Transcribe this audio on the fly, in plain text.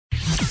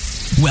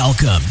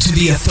Welcome to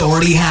the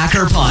Authority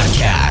Hacker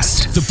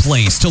Podcast, the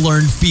place to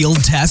learn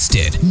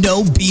field-tested,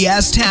 no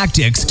BS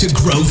tactics to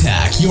growth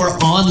hack your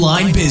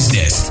online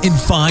business and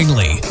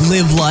finally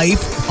live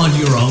life on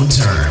your own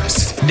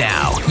terms.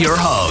 Now, your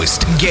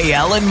host,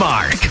 Gael and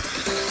Mark.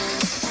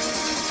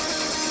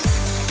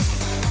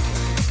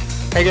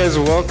 Hey guys,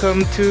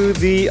 welcome to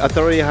the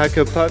Authority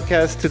Hacker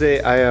Podcast.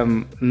 Today I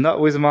am not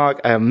with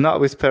Mark, I am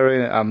not with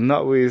Perrin, I'm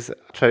not with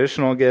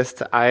traditional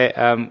guest, I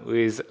am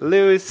with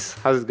Lewis.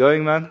 How's it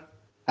going, man?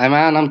 Hey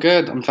man, I'm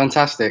good. I'm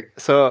fantastic.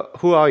 So,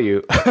 who are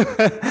you?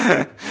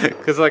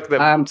 Because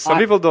some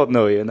people don't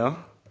know, you know?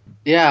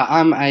 Yeah,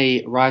 I'm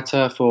a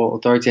writer for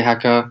Authority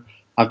Hacker.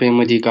 I've been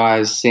with you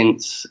guys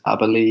since, I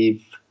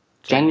believe,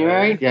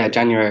 January? Yeah,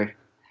 January.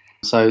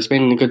 So it's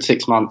been a good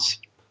 6 months.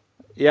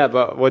 Yeah,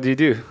 but what do you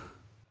do?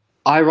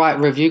 I write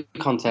review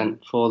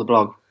content for the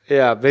blog.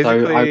 Yeah,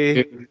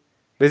 basically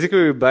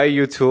we buy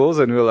you tools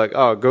and we're like,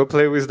 oh, go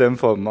play with them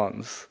for a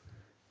month.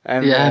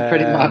 And yeah,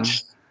 pretty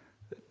much.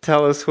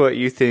 Tell us what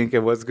you think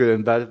and what's good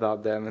and bad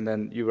about them, and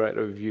then you write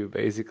a review,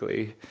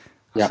 basically.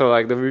 Yeah.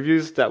 So, the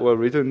reviews that were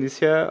written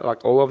this year,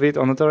 all of it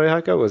on Authority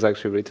Hacker was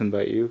actually written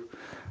by you.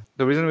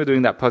 The reason we're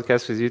doing that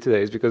podcast with you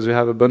today is because we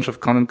have a bunch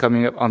of content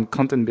coming up on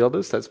content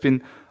builders. That's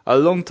been a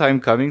long time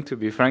coming, to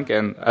be frank,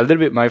 and a little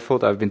bit my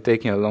fault. I've been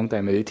taking a long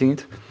time editing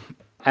it.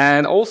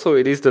 And also,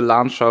 it is the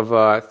launch of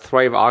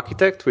Thrive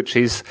Architect, which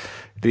is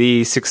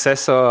the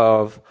successor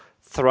of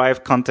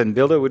Thrive Content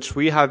Builder, which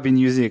we have been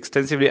using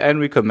extensively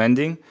and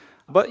recommending.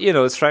 But,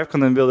 Thrive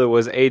Content Builder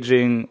was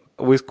aging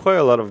with quite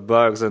a lot of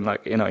bugs and,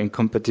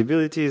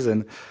 incompatibilities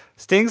and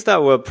things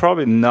that were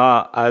probably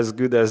not as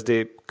good as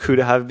they could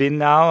have been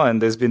now.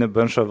 And there's been a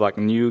bunch of,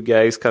 new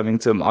guys coming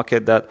to the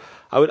market that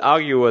I would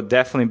argue were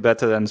definitely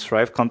better than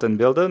Thrive Content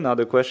Builder. Now,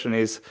 the question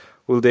is,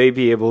 will they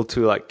be able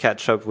to,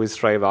 catch up with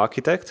Thrive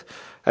Architect?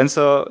 And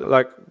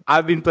so,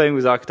 I've been playing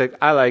with Architect.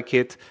 I like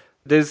it.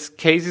 There's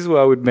cases where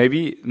I would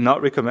maybe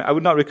not recommend. I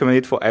would not recommend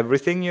it for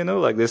everything,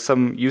 there's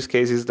some use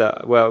cases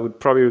where I would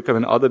probably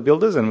recommend other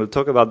builders, and we'll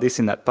talk about this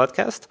in that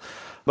podcast.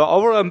 But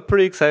overall, I'm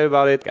pretty excited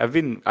about it. I've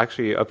been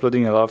actually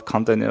uploading a lot of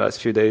content in the last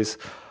few days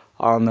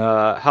on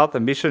health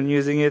and mission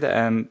using it,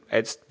 and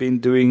it's been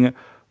doing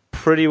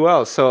pretty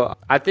well. So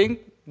I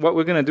think what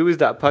we're going to do with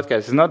that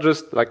podcast is not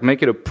just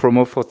make it a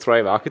promo for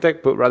Thrive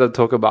Architect, but rather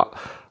talk about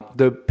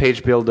the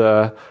page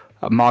builder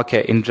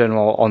market in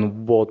general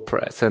on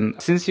WordPress.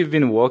 And since you've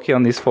been working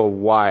on this for a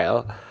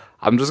while,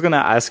 I'm just going to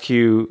ask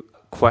you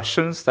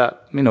questions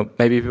that,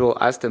 maybe people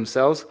ask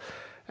themselves.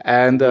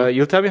 And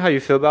you'll tell me how you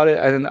feel about it,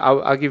 and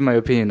I'll give my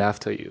opinion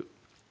after you.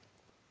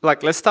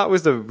 Let's start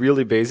with the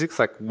really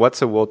basics.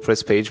 What's a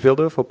WordPress page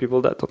builder for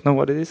people that don't know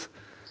what it is?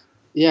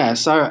 Yeah,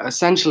 so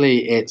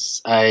essentially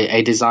it's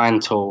a design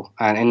tool.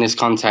 And in this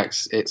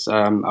context, it's a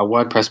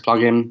WordPress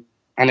plugin.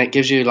 And it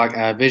gives you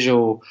a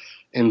visual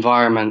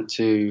environment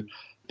to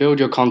build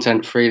your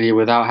content freely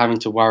without having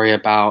to worry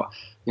about,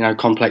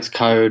 complex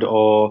code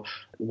or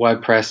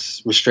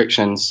WordPress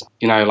restrictions.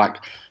 In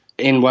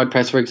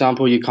WordPress, for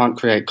example, you can't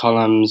create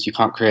columns, you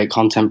can't create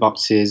content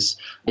boxes,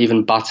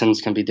 even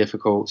buttons can be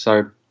difficult.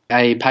 So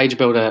a page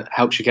builder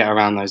helps you get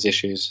around those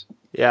issues.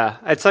 Yeah,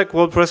 it's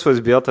WordPress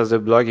was built as a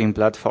blogging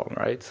platform,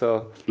 right?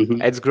 So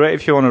It's great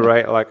if you want to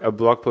write a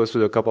blog post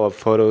with a couple of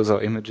photos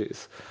or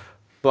images.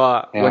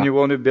 But when you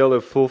want to build a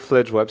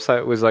full-fledged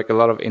website with a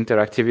lot of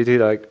interactivity,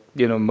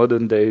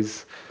 modern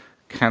days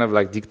kind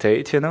of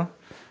dictate, it's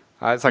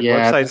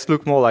websites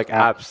look more like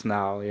apps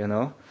now,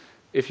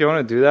 If you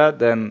want to do that,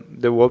 then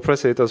the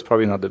WordPress editor is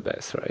probably not the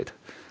best, right?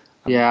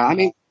 Yeah, I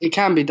mean, it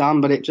can be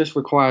done, but it just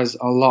requires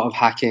a lot of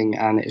hacking,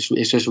 and it's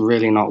just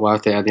really not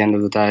worth it at the end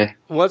of the day.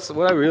 What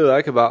I really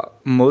like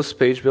about most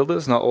page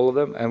builders, not all of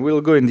them, and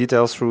we'll go in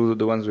details through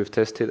the ones we've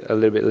tested a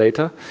little bit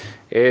later,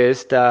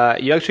 is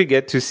that you actually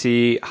get to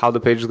see how the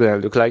page is going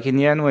to look like in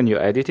the end when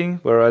you're editing,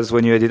 whereas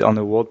when you edit on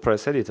a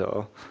WordPress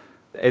editor,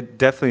 it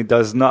definitely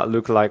does not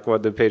look like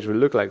what the page will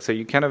look like. So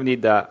you kind of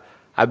need that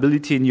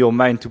ability in your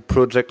mind to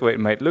project what it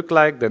might look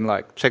like, then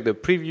check the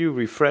preview,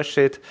 refresh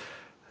it,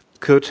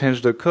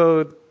 change the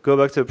code, go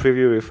back to the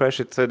preview, refresh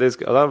it. So there's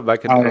a lot of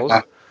back and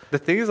forth. The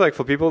thing is,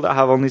 for people that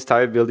have only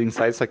started building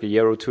sites a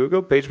year or two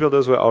ago, page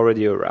builders were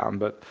already around.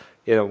 But,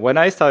 when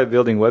I started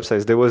building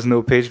websites, there was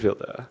no page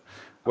builder.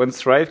 When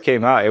Thrive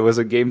came out, it was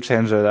a game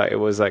changer that it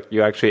was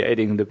you're actually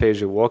editing the page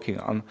you're working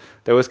on.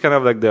 There was kind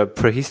of the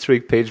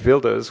prehistoric page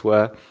builders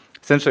where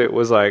essentially it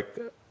was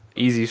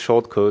easy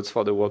shortcodes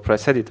for the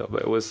WordPress editor,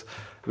 but it was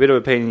a bit of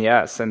a pain in the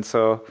ass. And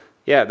so,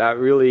 yeah, that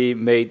really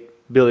made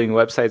building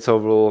websites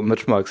overall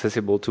much more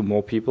accessible to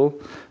more people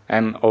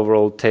and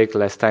overall take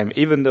less time,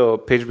 even though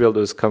page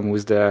builders come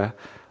with a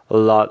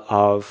lot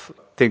of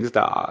things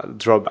that are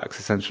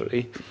drawbacks,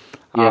 essentially.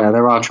 Yeah,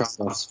 there are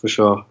trade-offs for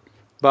sure.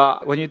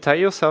 But when you tie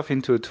yourself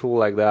into a tool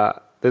like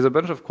that, there's a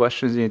bunch of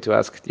questions you need to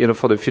ask,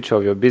 for the future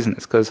of your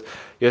business, because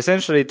you're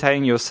essentially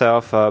tying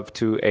yourself up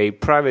to a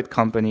private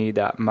company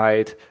that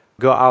might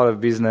go out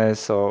of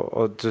business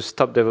or just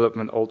stop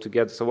development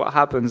altogether. So what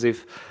happens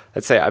if,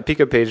 let's say, I pick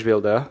a page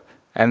builder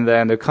and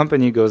then the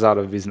company goes out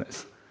of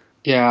business?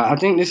 Yeah, I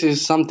think this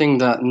is something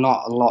that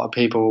not a lot of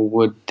people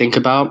would think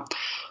about.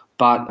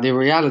 But the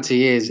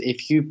reality is,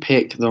 if you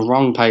pick the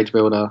wrong page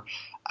builder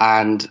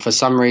and for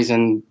some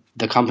reason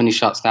the company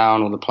shuts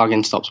down or the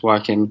plugin stops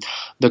working,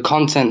 the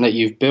content that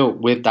you've built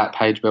with that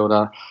page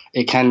builder,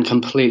 it can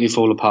completely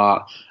fall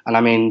apart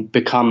and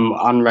become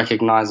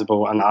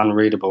unrecognizable and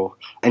unreadable.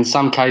 In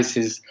some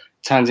cases,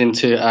 turns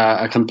into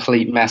a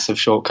complete mess of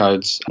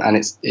shortcodes, and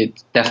it's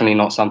definitely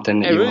not something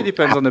that It you really want.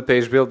 depends on the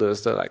page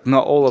builders, though. Like,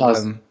 not all of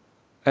them.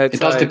 It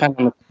does depend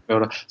on the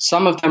builder.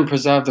 Some of them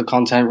preserve the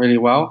content really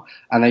well,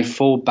 and they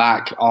fall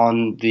back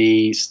on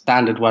the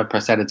standard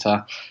WordPress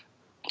editor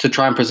to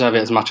try and preserve it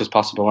as much as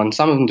possible. And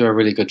some of them do a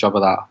really good job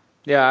of that.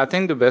 Yeah, I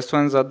think the best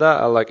ones at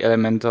that are like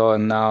Elementor,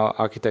 and now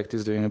Architect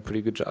is doing a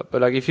pretty good job.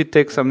 But like, if you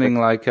take something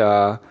like,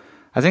 I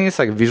think it's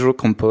like Visual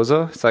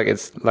Composer. It's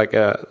like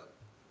a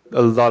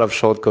lot of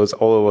shortcodes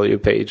all over your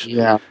page.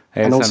 Yeah,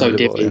 and also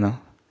Divi.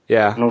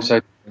 Yeah. And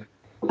also.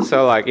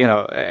 So, like,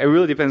 it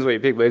really depends what you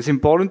pick, but it's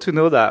important to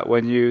know that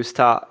when you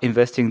start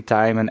investing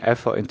time and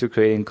effort into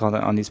creating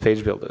content on these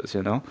page builders,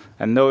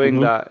 and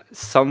knowing that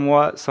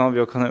somewhat some of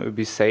your content will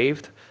be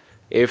saved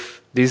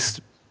if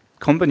this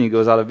company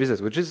goes out of business,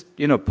 which is,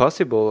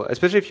 possible,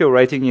 especially if you're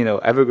writing,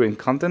 evergreen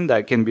content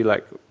that can be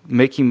like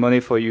making money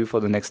for you for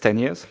the next 10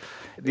 years.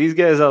 These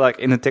guys are like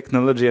in a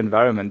technology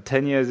environment.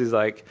 10 years is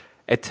like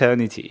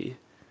eternity,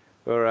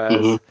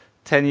 whereas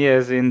 10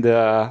 years in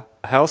the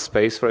health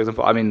space, for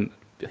example,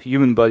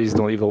 human bodies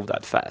don't evolve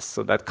that fast.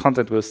 So that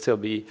content will still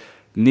be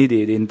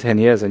needed in 10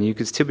 years and you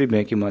could still be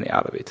making money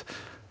out of it.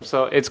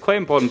 So it's quite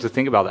important to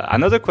think about that.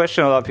 Another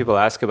question a lot of people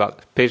ask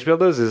about page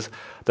builders is,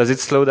 does it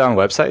slow down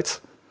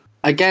websites?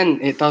 Again,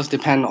 it does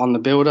depend on the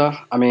builder.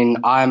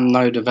 I'm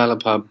no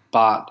developer,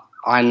 but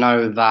I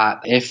know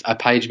that if a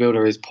page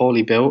builder is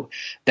poorly built,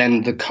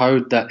 then the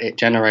code that it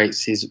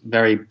generates is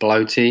very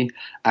bloaty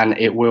and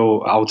it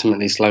will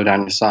ultimately slow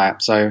down your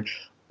site. So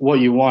what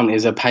you want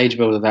is a page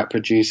builder that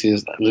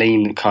produces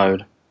lean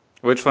code.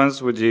 Which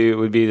ones would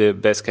be the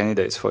best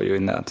candidates for you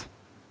in that?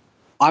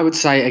 I would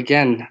say,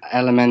 again,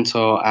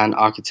 Elementor and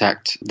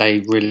Architect,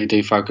 they really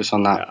do focus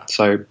on that. Yeah.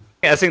 So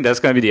I think that's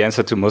going to be the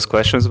answer to most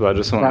questions, but I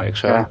just want to make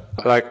sure. Yeah.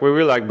 Like, we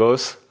really like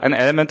both. And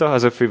Elementor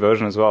has a free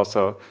version as well,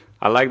 so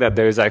I like that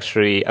there is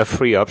actually a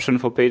free option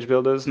for page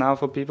builders now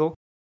for people.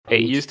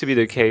 It used to be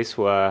the case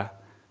where,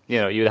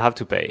 you'd have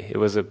to pay. It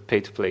was a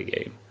pay-to-play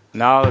game.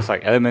 Now it's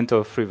like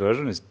Elementor free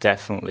version is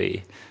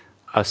definitely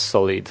a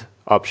solid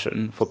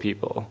option for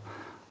people.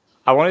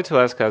 I wanted to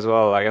ask as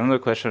well, like, another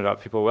question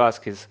that people will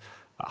ask is,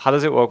 how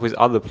does it work with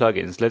other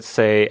plugins? Let's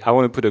say I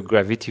want to put a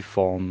gravity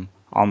form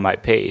on my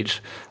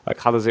page. Like,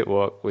 how does it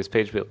work with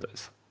page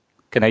builders?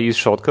 Can I use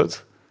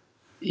shortcodes?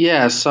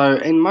 Yeah, so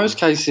in most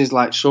cases,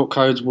 like,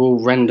 shortcodes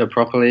will render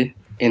properly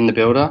in the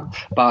builder,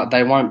 but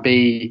they won't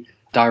be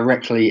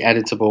directly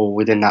editable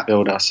within that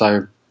builder.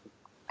 So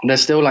they're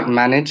still like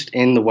managed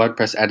in the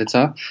WordPress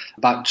editor,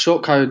 but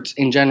shortcodes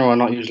in general are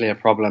not usually a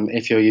problem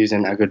if you're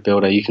using a good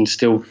builder. You can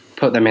still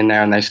put them in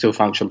there and they still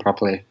function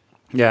properly.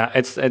 Yeah,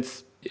 it's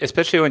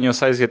especially when your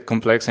sites get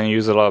complex and you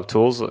use a lot of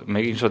tools,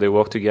 making sure they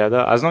work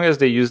together. As long as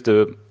they use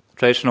the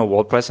traditional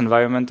WordPress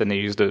environment and they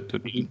use the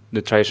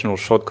traditional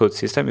shortcode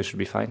system, it should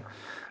be fine.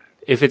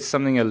 If it's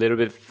something a little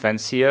bit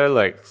fancier,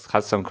 like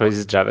has some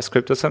crazy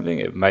JavaScript or something,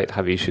 it might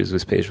have issues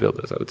with page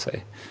builders, I would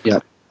say. Yeah.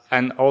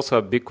 And also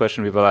a big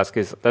question people ask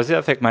is, does it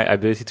affect my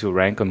ability to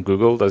rank on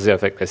Google? Does it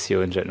affect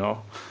SEO in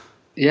general?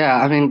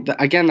 Yeah,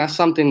 again, that's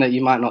something that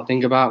you might not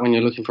think about when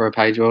you're looking for a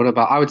page builder,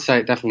 but I would say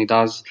it definitely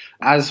does.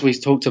 As we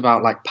talked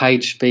about, like,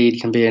 page speed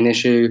can be an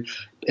issue.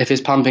 If it's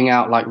pumping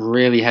out like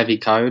really heavy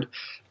code,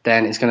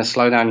 then it's going to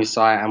slow down your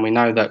site, and we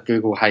know that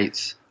Google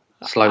hates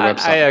slow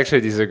websites. I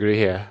actually disagree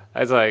here.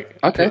 It's like,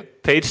 okay,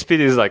 page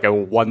speed is like a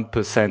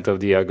 1% of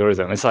the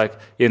algorithm. It's like,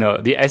 the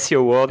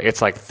SEO world,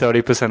 it's like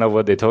 30% of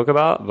what they talk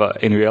about,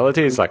 but in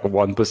reality, it's like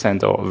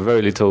 1% or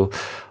very little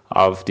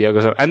of the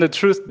algorithm. And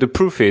the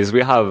proof is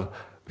we have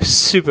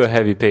super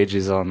heavy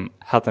pages on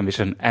Health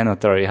Ambition and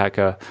Authority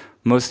Hacker,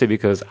 mostly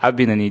because I've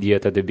been an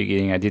idiot at the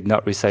beginning. I did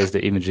not resize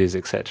the images,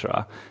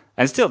 etc.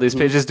 And still, these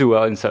pages do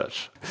well in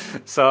search.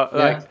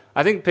 So,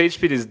 I think page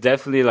speed is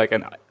definitely like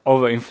an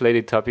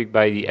overinflated topic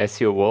by the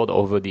SEO world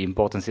over the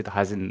importance it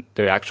has in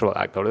the actual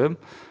algorithm.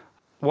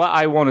 What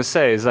I want to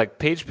say is, like,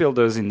 page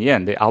builders in the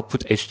end, they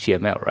output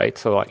HTML, right?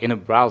 So, like, in a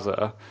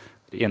browser,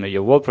 your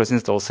WordPress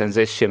install sends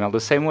HTML the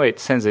same way it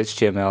sends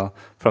HTML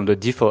from the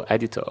default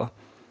editor.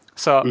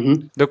 So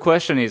the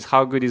question is,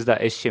 how good is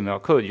that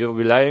HTML code? You're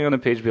relying on a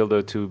page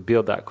builder to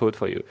build that code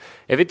for you.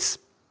 If it's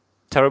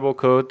terrible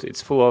code,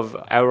 it's full of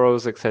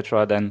errors,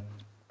 etc., then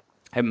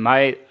it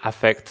might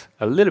affect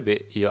a little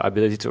bit your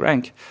ability to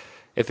rank.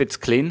 If it's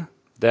clean,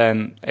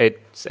 then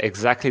it's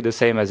exactly the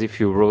same as if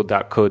you wrote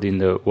that code in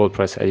the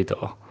WordPress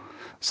editor.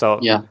 So,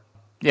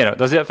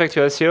 does it affect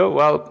your SEO?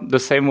 Well, the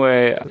same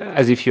way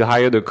as if you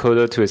hired a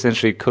coder to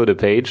essentially code a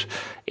page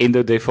in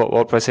the default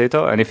WordPress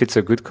editor. And if it's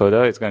a good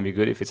coder, it's going to be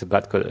good. If it's a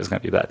bad coder, it's going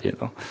to be bad,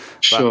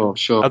 Sure.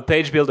 A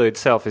page builder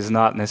itself is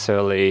not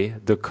necessarily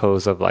the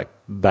cause of, like,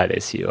 bad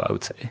SEO, I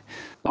would say.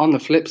 On the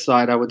flip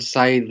side, I would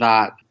say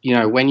that,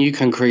 when you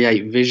can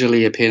create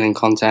visually appealing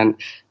content,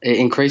 it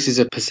increases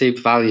a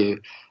perceived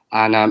value.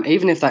 And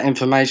even if that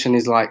information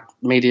is like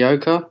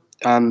mediocre,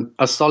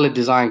 a solid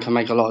design can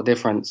make a lot of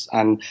difference,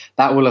 and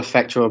that will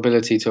affect your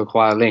ability to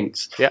acquire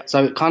links. Yeah.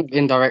 So kind of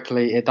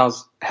indirectly, it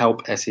does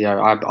help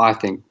SEO, I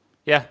think.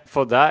 Yeah,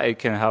 for that it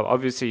can help.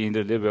 Obviously, you need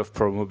a little bit of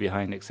promo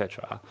behind,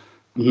 etc.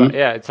 Mm-hmm. But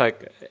yeah, it's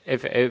like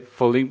if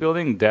for link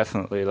building,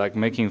 definitely like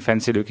making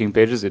fancy looking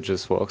pages, it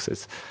just works.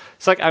 It's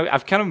like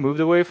I've kind of moved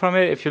away from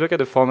it. If you look at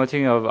the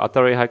formatting of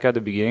Atari Hacker at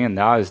the beginning and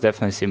now, it's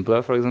definitely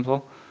simpler, for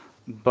example.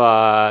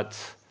 But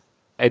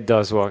it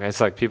does work.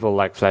 It's like people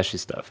like flashy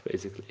stuff,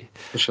 basically.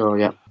 For sure,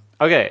 yeah.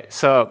 Okay,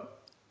 so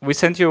we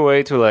sent you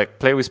away to like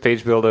play with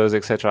page builders,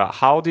 etc.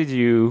 How did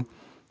you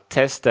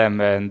test them,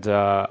 and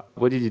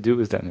what did you do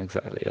with them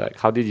exactly? Like,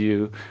 how did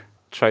you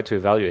try to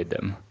evaluate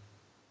them?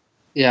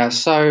 Yeah,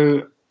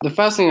 so the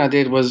first thing I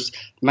did was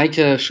make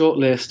a short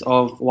list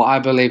of what I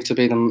believe to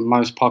be the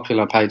most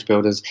popular page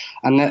builders.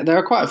 And there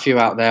are quite a few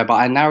out there, but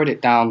I narrowed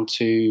it down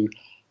to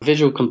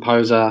Visual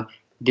Composer,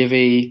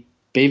 Divi,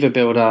 Beaver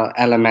Builder,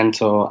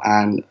 Elementor,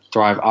 and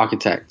Thrive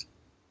Architect.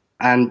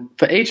 And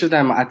for each of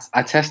them,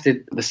 I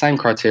tested the same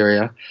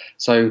criteria.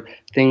 So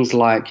things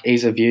like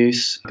ease of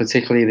use,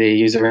 particularly the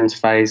user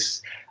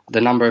interface,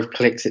 the number of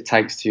clicks it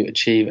takes to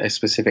achieve a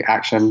specific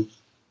action.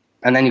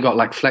 And then you've got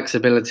like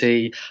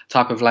flexibility,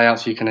 type of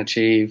layouts you can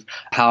achieve,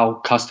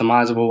 how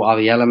customizable are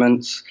the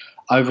elements,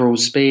 overall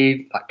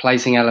speed, like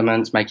placing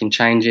elements, making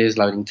changes,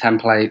 loading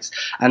templates.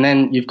 And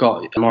then you've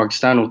got more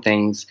external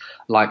things,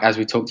 like as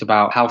we talked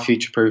about, how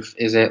future-proof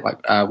is it?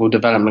 Like, will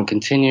development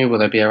continue? Will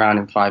they be around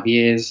in 5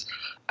 years?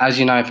 As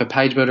you know, if a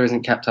page builder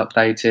isn't kept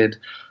updated,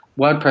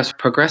 WordPress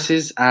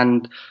progresses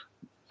and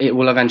it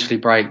will eventually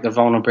break. The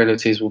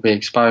vulnerabilities will be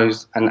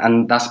exposed,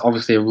 and that's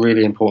obviously a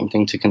really important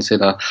thing to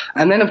consider.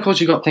 And then, of course,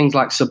 you've got things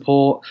like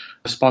support,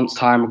 response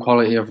time,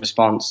 quality of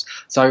response.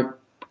 So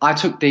I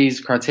took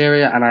these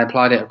criteria and I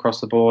applied it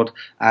across the board,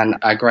 and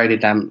I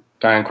graded them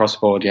going across the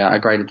board. Yeah, I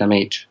graded them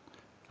each.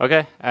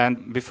 Okay,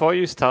 and before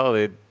you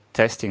started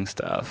testing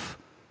stuff,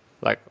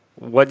 like,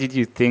 what did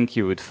you think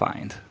you would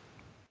find?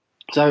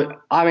 So,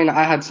 I mean,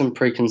 I had some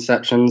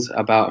preconceptions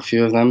about a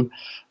few of them,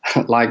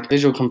 like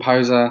Visual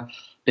Composer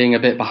being a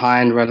bit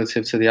behind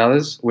relative to the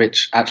others,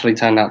 which actually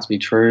turned out to be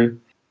true.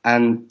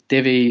 And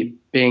Divi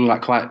being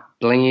like quite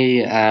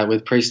blingy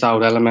with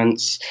pre-styled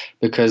elements,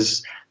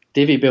 because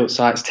Divi built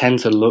sites tend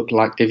to look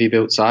like Divi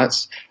built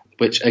sites,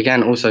 which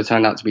again also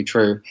turned out to be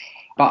true.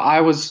 But I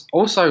was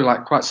also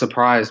like quite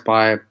surprised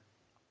by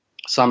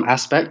some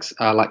aspects,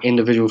 like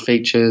individual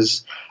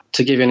features.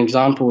 To give you an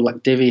example,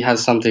 like Divi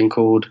has something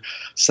called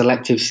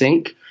selective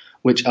sync,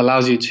 which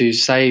allows you to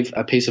save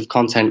a piece of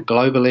content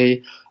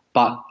globally,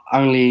 but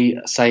only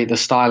say the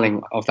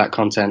styling of that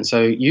content.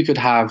 So you could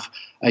have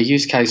a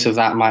use case of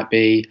that might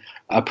be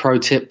a pro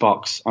tip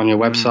box on your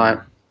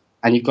website,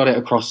 and you've got it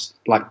across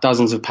like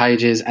dozens of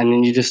pages, and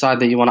then you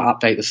decide that you want to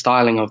update the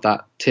styling of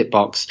that tip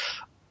box,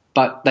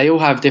 but they all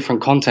have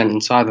different content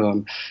inside of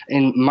them.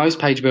 In most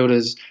page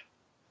builders,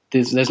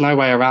 there's no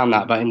way around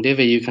that, but in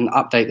Divi you can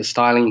update the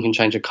styling, you can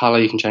change a color,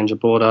 you can change a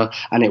border,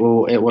 and it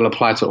will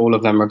apply to all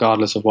of them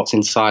regardless of what's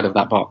inside of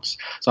that box.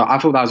 So I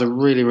thought that was a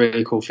really,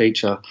 really cool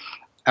feature,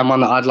 and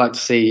one that I'd like to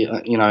see,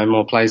 in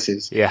more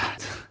places. Yeah,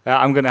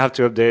 I'm gonna have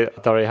to update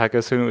Atari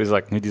Hacker soon with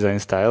like new design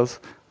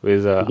styles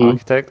with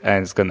Architect,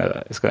 and it's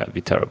gonna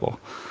be terrible.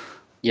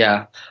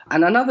 Yeah,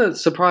 and another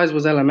surprise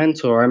was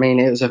Elementor. I mean,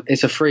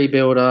 it's a free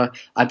builder.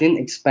 I didn't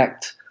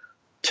expect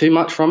too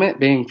much from it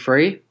being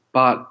free,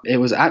 but it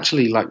was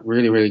actually like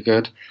really, really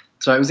good.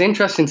 So it was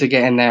interesting to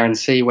get in there and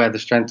see where the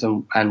strengths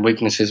and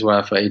weaknesses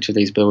were for each of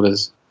these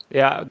builders.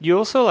 Yeah, you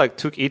also like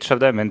took each of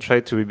them and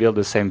tried to rebuild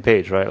the same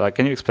page, right? Like,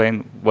 can you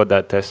explain what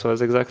that test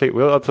was exactly?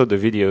 We'll upload the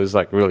videos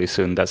like really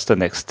soon. That's the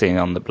next thing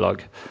on the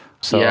blog.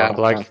 So yeah,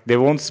 like they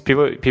won't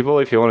people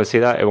if you want to see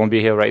that, it won't be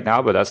here right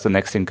now, but that's the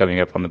next thing coming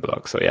up on the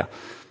blog. So yeah.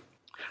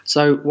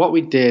 So what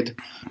we did,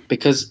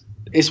 because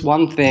it's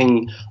one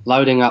thing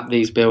loading up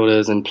these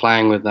builders and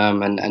playing with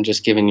them and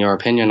just giving your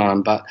opinion on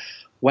them, but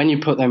when you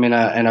put them in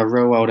a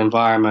real world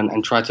environment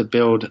and try to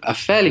build a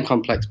fairly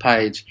complex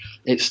page,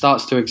 it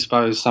starts to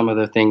expose some of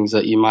the things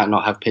that you might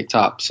not have picked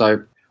up.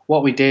 So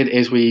what we did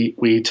is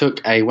we took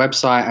a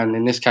website, and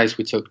in this case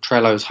we took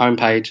Trello's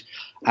homepage,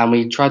 and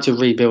we tried to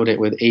rebuild it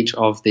with each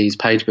of these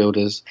page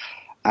builders.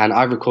 And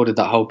I recorded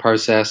that whole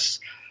process.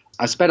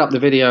 I sped up the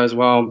video as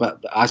well,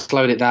 but I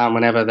slowed it down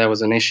whenever there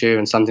was an issue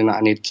and something that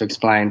I needed to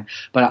explain.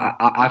 But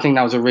I think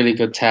that was a really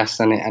good test,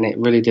 and it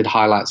really did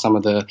highlight some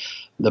of the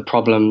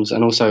problems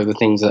and also the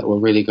things that were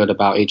really good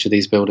about each of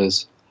these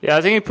builders. Yeah,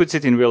 I think it puts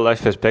it in real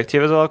life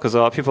perspective as well, because a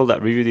lot of people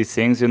that review these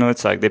things,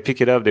 it's like they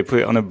pick it up, they put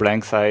it on a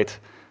blank site,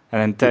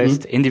 and then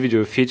test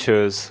individual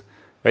features.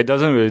 It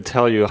doesn't really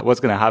tell you what's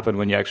going to happen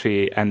when you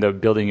actually end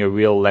up building a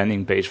real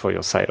landing page for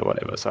your site or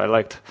whatever. So I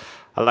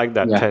like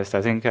that test.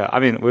 I think,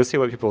 we'll see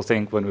what people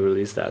think when we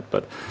release that,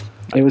 but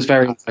it was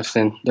very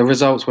interesting. The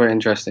results were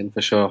interesting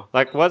for sure.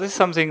 Like, what is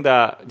something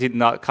that did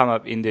not come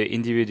up in the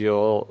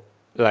individual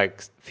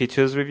like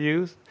features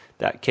reviews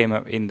that came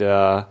up in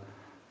the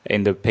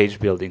page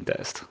building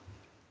test?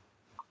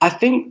 I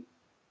think,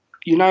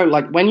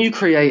 like when you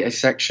create a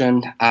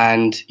section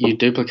and you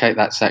duplicate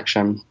that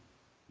section,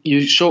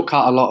 you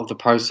shortcut a lot of the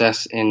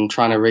process in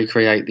trying to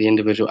recreate the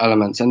individual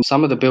elements. And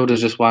some of the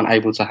builders just weren't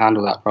able to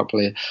handle that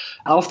properly.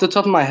 Off the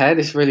top of my head,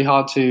 it's really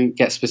hard to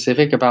get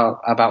specific about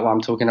what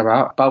I'm talking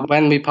about. But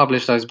when we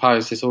publish those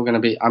posts, it's all going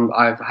to be,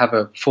 I have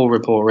a full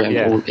report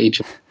written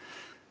each.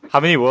 How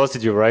many words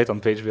did you write on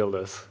page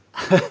builders?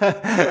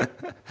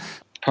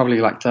 Probably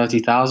like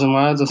 30,000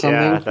 words or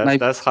something. Yeah,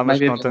 that's how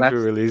much content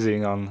we're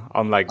releasing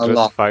on like just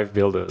lot. 5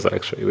 builders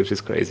actually, which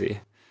is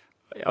crazy.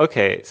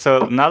 Okay,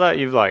 so now that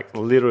you've like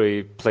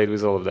literally played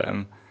with all of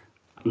them,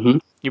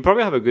 you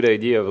probably have a good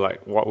idea of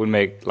like what would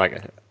make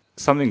like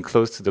something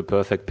close to the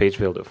perfect page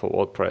builder for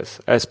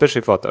WordPress,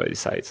 especially for authority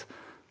sites.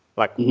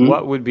 Like,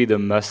 what would be the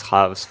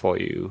must-haves for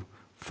you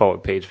for a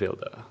page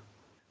builder?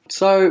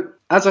 So,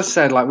 as I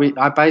said, like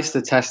I based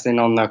the testing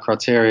on the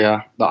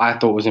criteria that I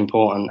thought was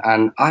important,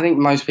 and I think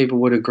most people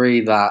would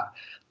agree that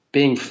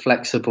being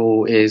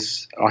flexible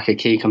is like a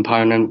key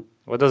component.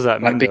 What does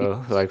that mean,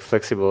 though? Like,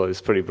 flexible is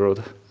pretty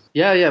broad.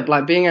 Yeah,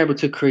 like being able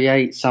to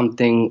create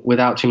something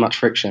without too much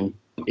friction.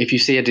 If you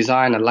see a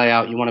design, a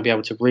layout, you want to be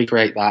able to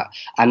recreate that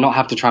and not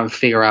have to try and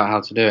figure out how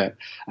to do it.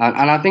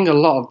 And I think a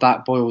lot of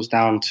that boils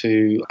down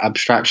to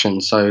abstraction.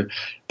 So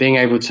being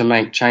able to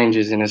make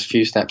changes in as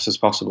few steps as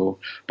possible,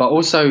 but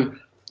also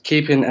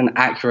keeping an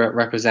accurate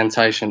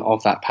representation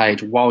of that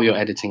page while you're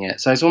editing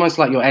it. So it's almost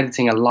like you're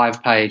editing a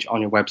live page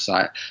on your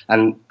website.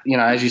 And,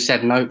 as you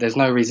said, there's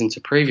no reason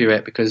to preview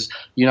it because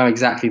you know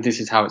exactly this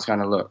is how it's going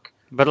to look.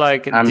 But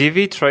like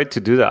Divi tried to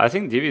do that. I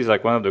think Divi is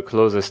like one of the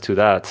closest to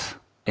that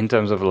in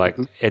terms of like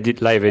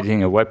live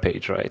editing a web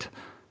page, right?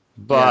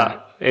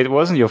 But it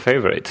wasn't your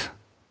favorite.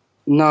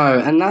 No,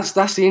 and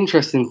that's the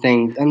interesting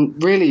thing.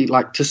 And really,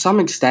 like to some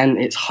extent,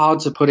 it's hard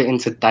to put it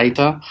into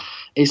data.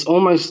 It's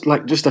almost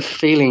like just a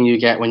feeling you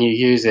get when you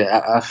use it,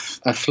 a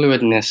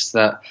fluidness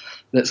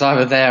that's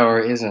either there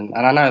or it isn't.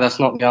 And I know that's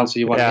not the answer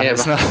you want to hear.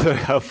 It's not very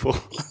helpful.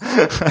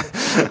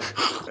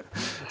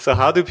 So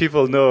how do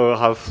people know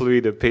how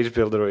fluid a page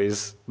builder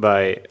is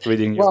by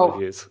reading your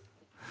reviews?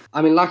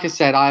 I mean, like I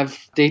said,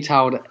 I've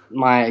detailed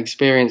my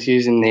experience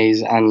using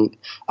these, and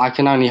I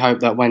can only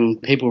hope that when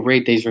people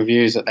read these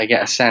reviews that they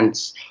get a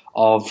sense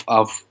of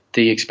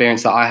the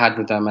experience that I had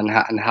with them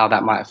and how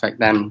that might affect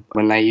them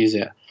when they use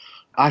it.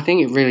 I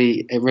think it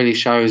really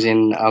shows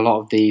in a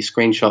lot of the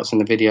screenshots and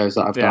the videos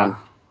that I've done.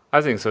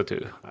 I think so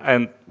too.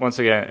 And once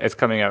again, it's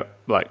coming out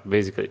like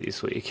basically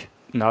this week.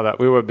 Now that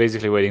we were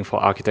basically waiting for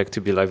Architect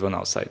to be live on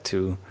our site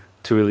to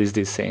release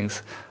these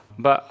things.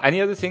 But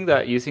any other thing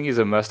that you think is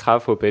a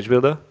must-have for page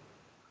builder?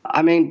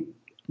 I mean,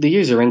 the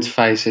user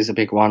interface is a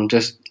big one.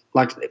 Just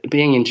like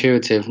being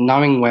intuitive,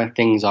 knowing where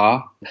things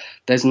are.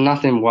 There's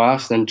nothing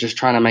worse than just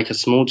trying to make a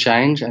small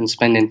change and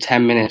spending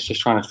 10 minutes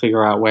just trying to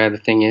figure out where the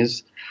thing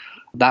is.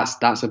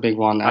 That's a big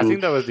one. And I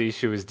think that was the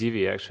issue with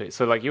Divi actually.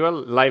 So like you are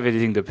live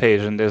editing the page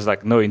and there's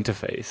like no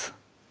interface.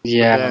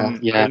 Yeah.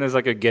 And there's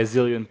like a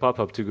gazillion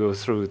pop-up to go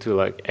through to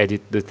like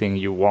edit the thing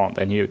you want,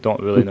 and you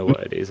don't really know what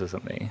it is or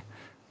something.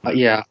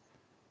 Yeah,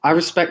 I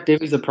respect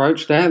Divi's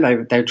approach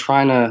there. They're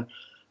trying to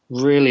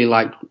really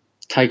like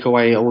take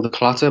away all the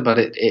clutter, but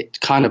it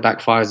kind of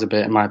backfires a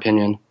bit, in my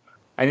opinion.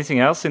 Anything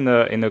else in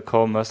the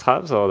core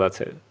must-haves, or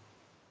that's it?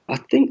 I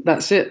think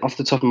that's it off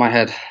the top of my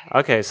head.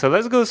 Okay, so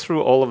let's go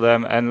through all of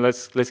them, and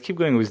let's keep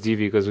going with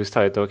Divi because we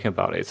started talking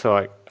about it. So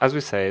like as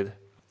we said,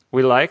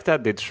 we like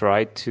that they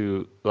tried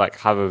to like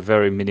have a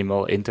very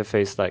minimal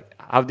interface, like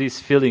have this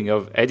feeling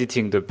of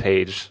editing the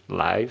page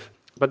live.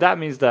 But that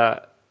means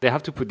that they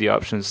have to put the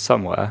options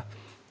somewhere.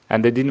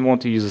 And they didn't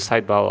want to use a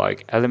sidebar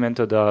like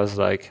Elementor does,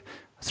 like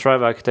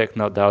Thrive Architect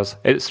not does.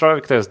 Thrive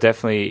Architect is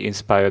definitely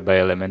inspired by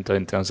Elementor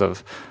in terms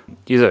of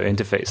user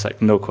interface,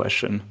 like no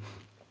question.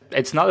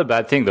 It's not a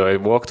bad thing though,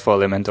 it worked for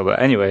Elementor.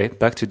 But anyway,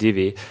 back to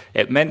Divi.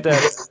 It meant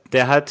that they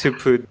had to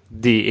put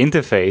the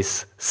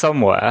interface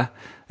somewhere.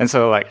 And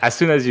so like as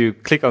soon as you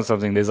click on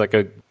something, there's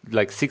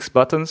like 6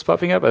 buttons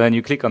popping up, and then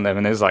you click on them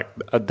and there's like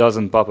a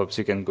dozen pop-ups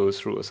you can go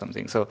through or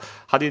something. So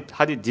how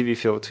did Divi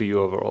feel to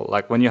you overall?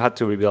 Like when you had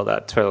to rebuild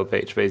that Trello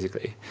page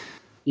basically?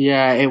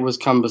 Yeah, it was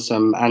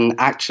cumbersome, and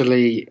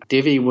actually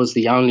Divi was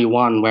the only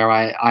one where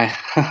I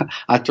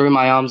I threw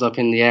my arms up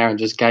in the air and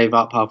just gave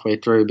up halfway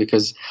through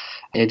because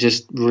it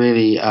just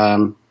really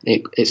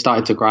it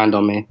started to grind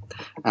on me,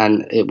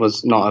 and it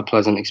was not a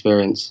pleasant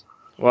experience.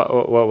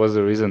 What was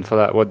the reason for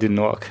that? What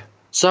didn't work?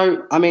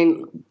 So, I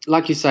mean,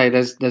 like you say,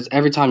 there's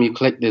every time you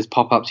click, there's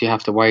pop-ups you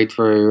have to wade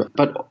through.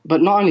 But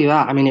not only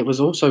that, I mean, it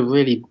was also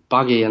really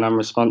buggy and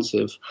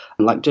unresponsive.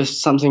 Like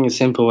just something as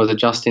simple as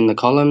adjusting the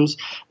columns.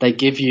 They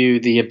give you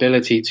the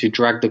ability to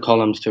drag the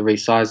columns to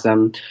resize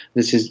them.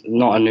 This is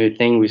not a new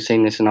thing. We've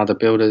seen this in other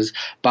builders.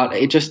 But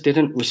it just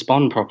didn't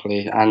respond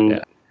properly. And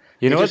yeah.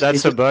 You know what?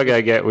 That's a bug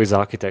I get with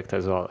Architect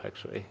as well,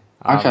 actually.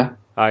 Okay.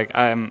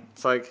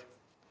 It's like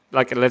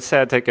let's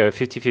say I take a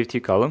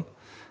 50-50 column.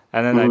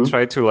 And then I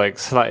try to like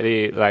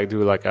slightly like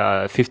do like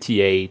a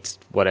 58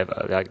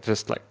 whatever, like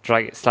just like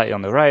drag it slightly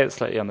on the right,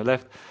 slightly on the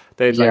left.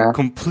 that it like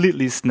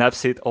completely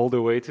snaps it all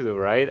the way to the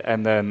right,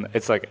 and then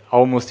it's like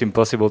almost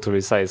impossible to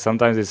resize.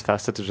 Sometimes it's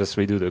faster to just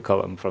redo the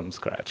column from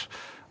scratch.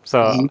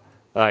 So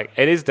like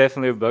it is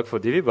definitely a bug for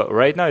Divi, but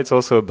right now it's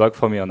also a bug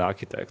for me on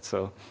Architect.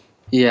 So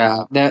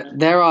yeah,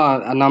 there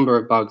are a number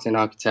of bugs in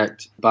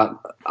Architect, but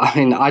I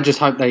mean, I just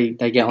hope they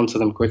get onto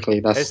them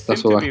quickly. They seem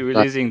all to be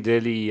releasing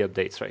daily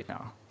updates right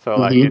now. So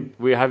like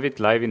we have it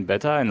live in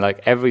beta, and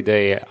like every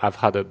day I've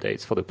had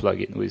updates for the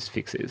plugin with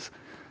fixes,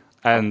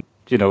 and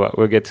you know what,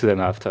 we'll get to them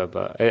after.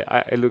 But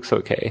it looks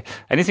okay.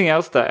 Anything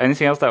else that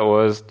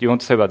was you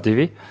want to say about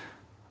Divi?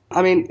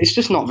 I mean, it's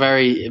just not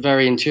very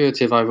very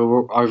intuitive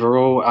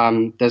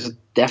overall. There's a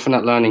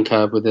definite learning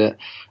curve with it.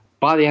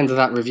 By the end of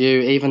that review,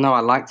 even though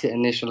I liked it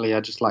initially, I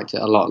just liked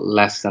it a lot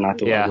less than I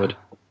thought I would.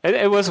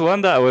 It was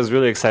one that I was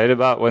really excited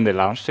about when they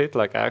launched it.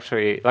 Like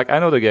actually, like I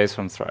know the guys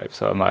from Thrive,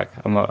 so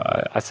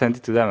I sent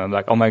it to them. I'm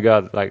like, oh my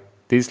god, like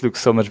this looks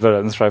so much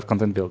better than Thrive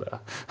Content Builder.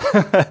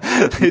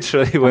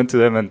 Literally went to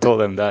them and told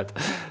them that,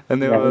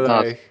 and they were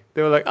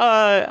like,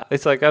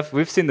 it's like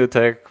we've seen the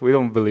tech, we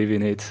don't believe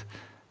in it,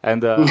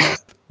 and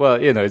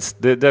well, you know, it's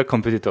they're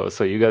competitors,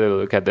 so you got to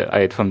look at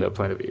it from their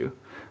point of view.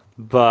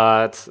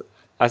 But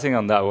I think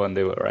on that one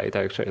they were right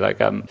actually. Like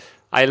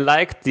I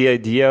liked the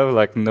idea of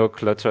like no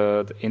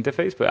cluttered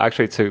interface, but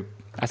actually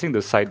I think the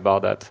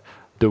sidebar that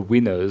the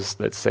winners,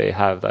 let's say,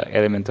 have like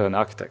Elementor and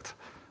Architect.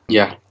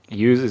 Yeah.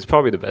 Use is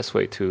probably the best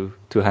way to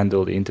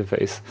handle the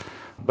interface.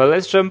 But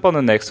let's jump on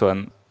the next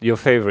one. Your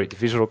favorite,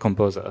 Visual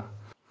Composer.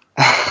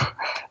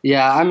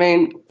 Yeah, I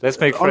mean, let's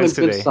make friends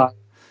today.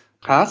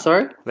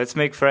 Sorry? Let's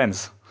make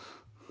friends.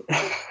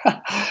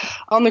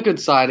 On the good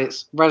side,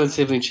 it's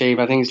relatively cheap.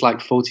 I think it's like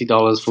 $40,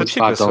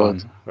 $45.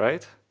 One,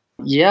 right?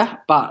 Yeah,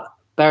 but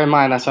bear in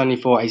mind that's only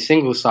for a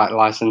single site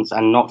license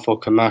and not for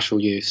commercial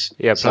use.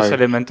 Yeah, plus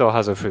Elementor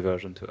has a free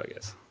version too, I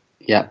guess.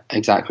 Yeah,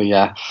 exactly.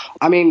 Yeah,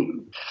 I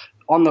mean,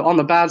 on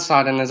the bad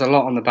side, and there's a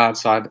lot on the bad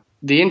side.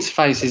 The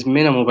interface is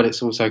minimal, but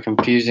it's also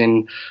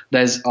confusing.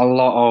 There's a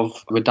lot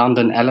of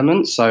redundant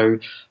elements, so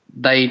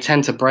they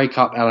tend to break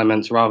up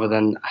elements rather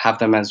than have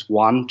them as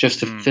one, just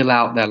to fill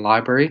out their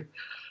library.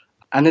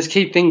 And there's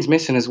key things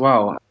missing as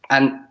well.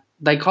 And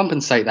they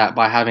compensate that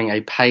by having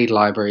a paid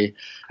library.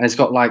 And it's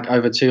got like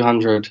over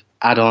 200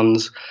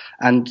 add-ons.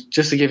 And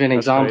just to give you an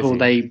example,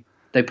 they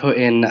put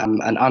in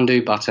an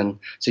undo button.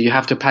 So you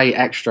have to pay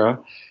extra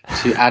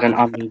to add an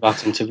undo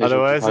button to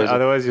Visual Composer.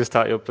 Otherwise you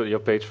start your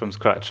page from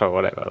scratch or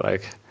whatever.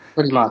 Like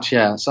pretty much,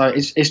 yeah. So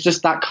it's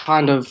just that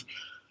kind of,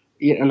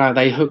 you know,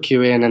 they hook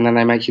you in and then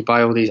they make you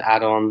buy all these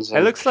add-ons.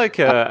 It looks like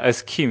a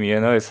scheme, you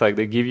know. It's like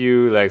they give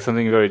you like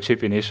something very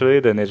cheap initially,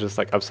 then they just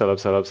like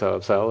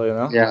upsell, you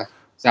know. Yeah,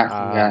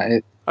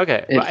 exactly.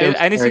 Okay, but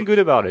anything good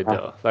about it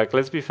though? Like,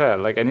 let's be fair.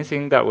 Like,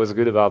 anything that was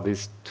good about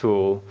this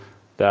tool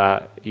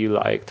that you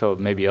liked, or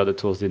maybe other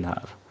tools didn't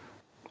have?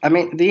 I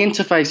mean, the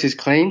interface is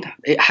clean.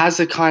 It has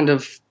a kind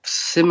of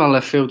similar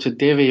feel to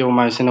Divi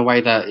almost in a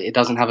way that it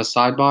doesn't have a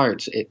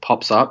sidebar. It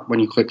pops up when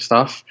you click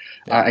stuff.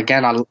 Yeah.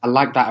 Again, I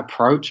like that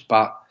approach,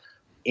 but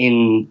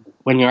when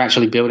you're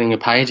actually building a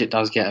page, it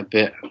does get a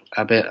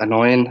bit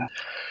annoying.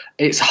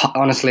 It's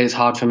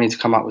hard for me to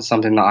come up with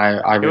something that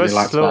I really like. It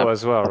was slow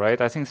as well, right?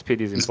 I think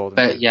speed is important.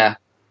 But yeah,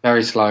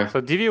 very slow.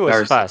 So Divi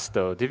was fast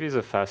though. Divi is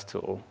a fast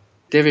tool.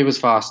 Divi was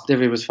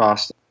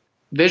fast.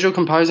 Visual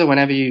Composer,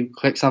 whenever you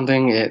click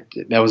something,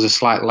 there was a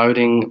slight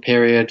loading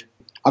period.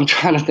 I'm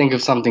trying to think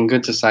of something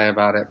good to say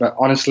about it, but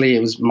honestly, it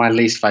was my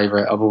least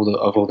favorite of all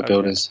the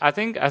builders. I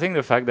think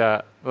the fact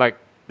that like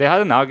they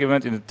had an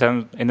argument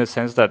in the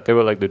sense that they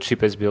were like the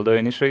cheapest builder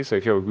initially. So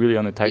if you're really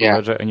on a tight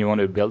budget and you want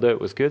to build it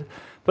was good.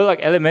 But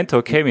like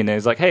Elementor came in and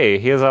it's like, hey,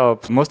 here's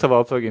most of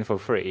our plugin for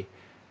free,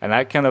 and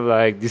that kind of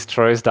like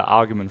destroys the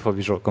argument for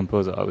Visual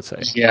Composer, I would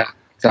say. Yeah,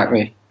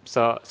 exactly.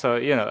 So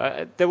you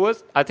know,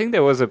 I think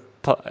there was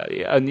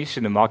a niche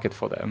in the market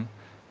for them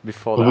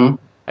before that,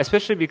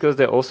 especially because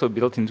they're also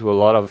built into a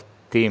lot of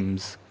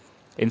themes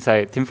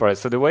inside ThemeForest.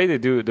 So the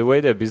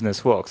way their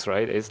business works,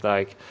 right, is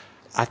like,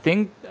 I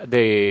think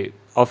they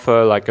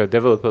offer like a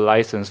developer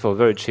license for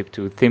very cheap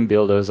to theme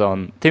builders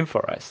on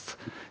ThemeForest,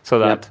 so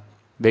that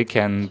they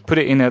can put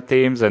it in their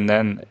themes and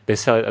then they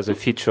sell it as a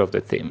feature of the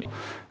theme,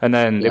 and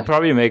then they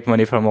probably make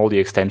money from all the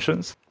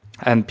extensions.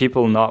 And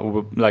people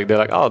they're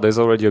like, oh, there's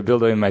already a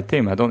builder in my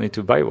theme, I don't need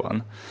to buy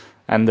one.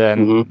 And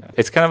then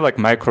it's kind of like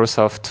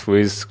Microsoft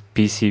with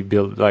PC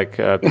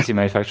PC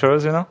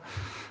manufacturers, you know.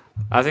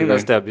 I think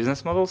that's their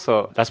business model,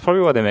 so that's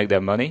probably where they make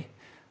their money,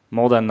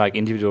 more than like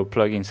individual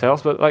plugin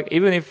sales. But like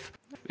even if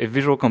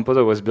Visual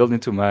Composer was built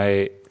into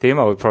my theme,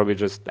 I would probably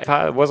just, if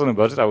I was on a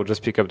budget, I would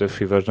just pick up the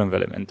free version of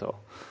Elementor.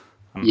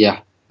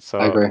 So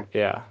I agree.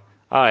 Yeah.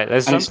 All right,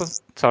 let's jump.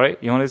 Sorry,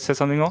 you wanted to say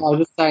something more? I was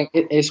just saying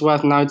it's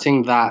worth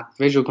noting that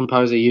Visual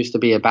Composer used to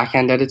be a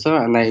back-end editor,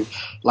 and they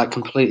like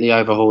completely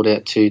overhauled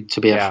it to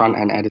be a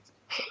front-end editor.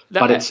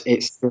 But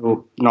it's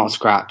still not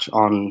scratch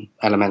on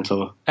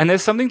Elementor. And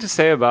there's something to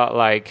say about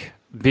like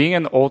being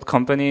an old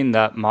company in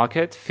that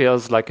market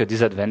feels like a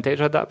disadvantage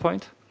at that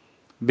point,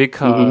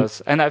 because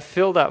and I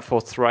feel that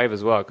for Thrive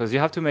as well, because you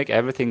have to make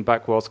everything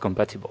backwards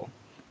compatible.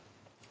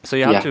 So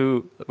you have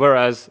to,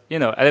 whereas,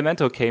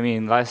 Elementor came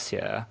in last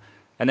year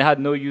and they had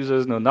no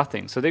users, no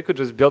nothing. So they could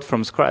just build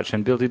from scratch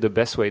and build it the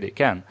best way they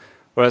can.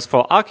 Whereas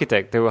for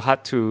Architect, they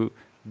had to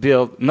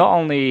build not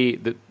only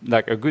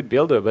a good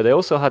builder, but they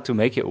also had to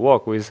make it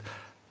work with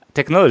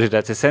technology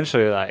that's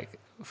essentially like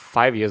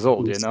 5 years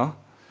old,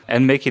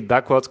 and make it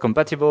backwards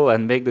compatible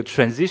and make the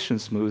transition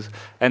smooth.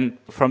 And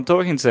from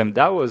talking to them,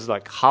 that was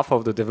like half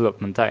of the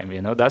development time,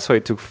 That's why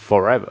it took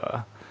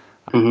forever.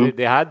 Mm-hmm.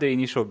 They had the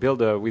initial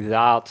builder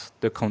without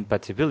the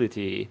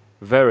compatibility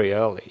very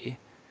early.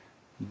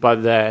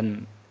 But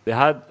then they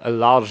had a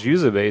large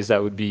user base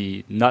that would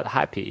be not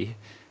happy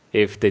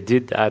if they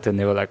did that, and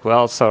they were like,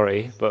 well,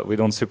 sorry, but we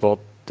don't support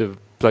the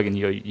plugin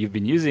you've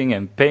been using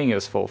and paying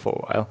us for a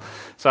while.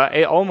 So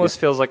it almost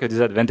feels like a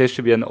disadvantage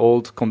to be an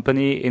old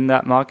company in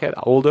that market,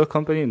 older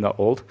company, not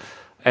old.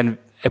 And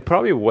it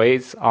probably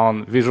weighs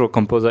on Visual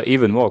Composer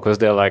even more because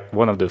they're like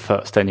one of the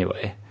first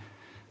anyway.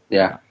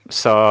 Yeah.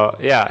 So,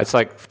 it's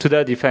like, to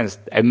their defense,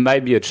 it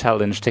might be a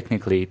challenge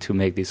technically to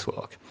make this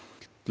work.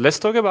 Let's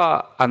talk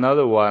about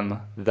another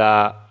one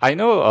that I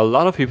know a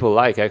lot of people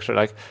like, actually.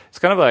 Like, it's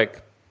kind of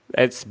like,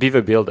 it's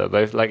Beaver Builder.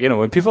 But, like,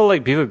 when people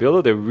like Beaver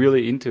Builder, they're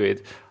really into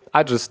it.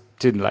 I just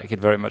didn't like it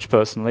very much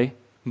personally.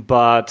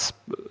 But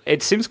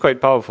it seems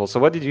quite powerful. So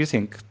what did you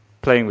think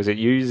playing with it?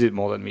 You use it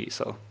more than me,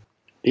 so.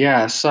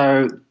 Yeah,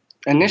 so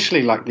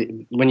initially, like,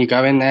 when you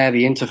go in there,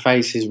 the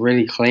interface is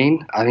really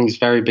clean. I think it's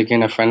very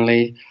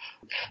beginner-friendly.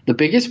 The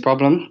biggest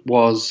problem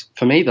was,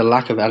 for me, the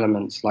lack of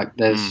elements. Like,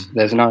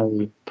 there's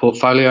no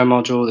portfolio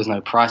module, there's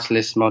no price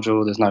list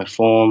module, there's no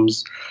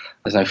forms,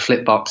 there's no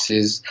flip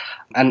boxes,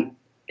 and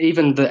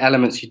even the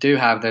elements you do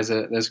have, there's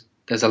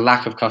a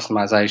lack of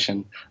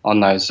customization on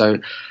those. So,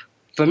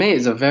 for me,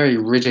 it's a very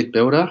rigid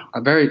builder.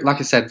 Like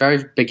I said,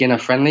 very beginner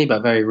friendly,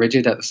 but very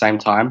rigid at the same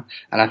time.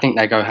 And I think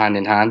they go hand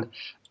in hand.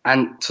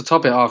 And to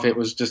top it off, it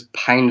was just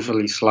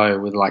painfully slow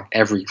with like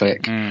every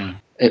click.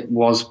 It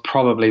was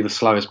probably the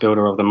slowest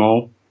builder of them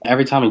all.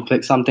 Every time you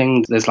click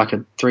something, there's like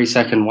a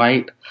 3-second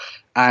wait.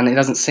 And it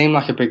doesn't seem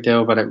like a big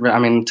deal, but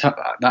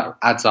that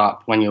adds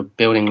up when you're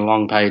building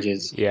long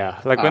pages. Yeah,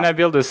 like when I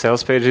build the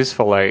sales pages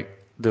for like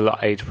the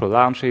H Pro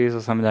launches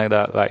or something like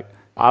that, like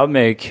I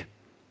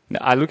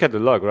look at the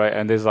log, right?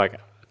 And there's like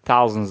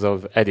thousands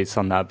of edits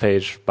on that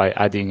page by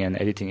adding and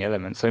editing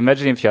elements. So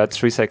imagine if you had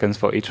 3 seconds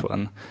for each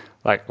one.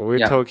 Like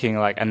we're talking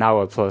like an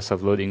hour plus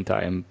of loading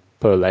time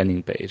per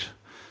landing page.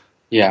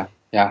 Yeah,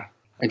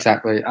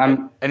 exactly.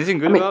 Anything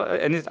good about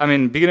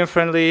it? Beginner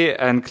friendly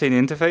and clean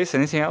interface.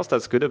 Anything else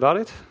that's good about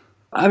it?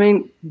 I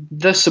mean,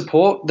 the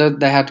support,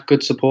 they had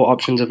good support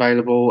options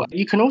available.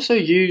 You can also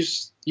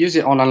use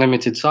it on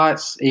unlimited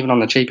sites, even on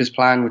the cheapest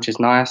plan, which is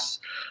nice.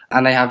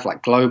 And they have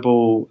like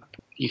global,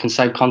 you can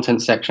save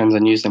content sections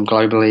and use them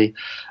globally.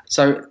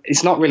 So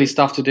it's not really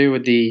stuff to do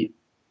with the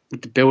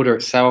builder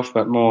itself,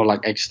 but more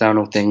like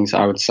external things,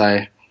 I would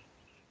say.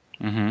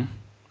 Mm-hmm.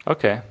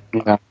 Okay.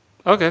 Yeah.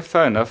 Okay,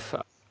 fair enough.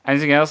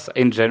 Anything else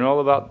in general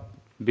about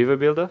Beaver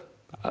Builder?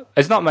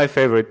 It's not my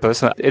favorite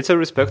person. It's a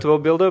respectable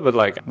builder, but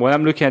like when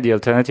I'm looking at the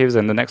alternatives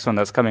and the next one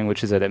that's coming,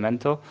 which is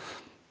Elementor,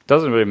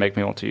 doesn't really make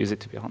me want to use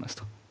it, to be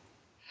honest.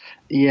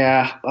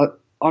 Yeah,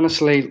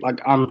 honestly, like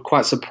I'm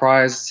quite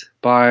surprised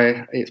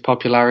by its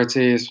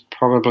popularity. It's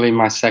probably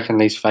my second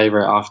least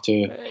favorite after.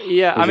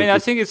 Yeah, I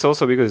think it's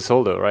also because it's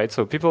older, right?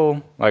 So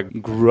people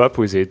like grew up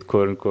with it,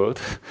 quote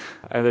unquote,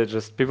 and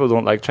people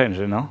don't like change,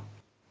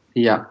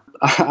 Yeah.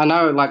 I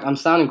know, like, I'm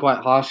sounding quite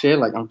harsh here.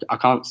 Like, I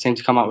can't seem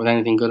to come up with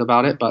anything good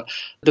about it, but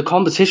the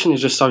competition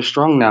is just so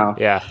strong now.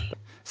 Yeah.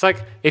 It's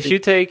like, if you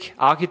take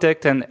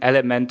Architect and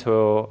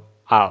Elementor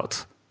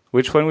out,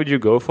 which one would you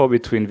go for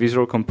between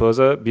Visual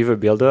Composer, Beaver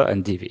Builder,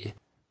 and Divi?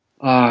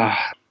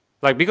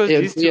 Because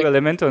these two,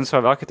 Elementor and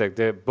Serve Architect,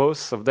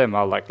 both of them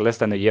are, like, less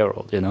than a year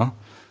old,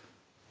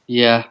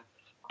 Yeah.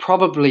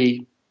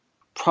 Probably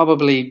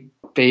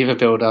Beaver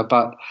Builder,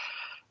 but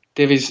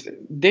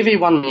Divi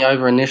won me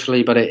over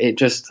initially, but it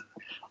just...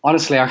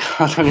 Honestly, I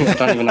don't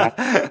even know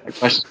that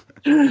question.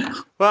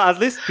 Well, at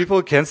least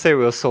people can say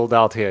we're sold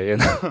out here,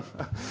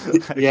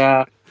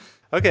 Yeah.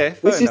 Okay,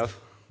 fair enough.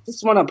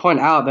 Just want to point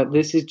out that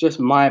this is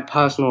just my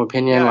personal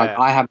opinion.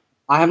 I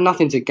have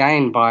nothing to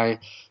gain by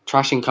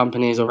trashing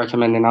companies or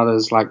recommending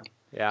others. Like,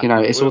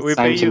 it's all the same. We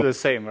pay you the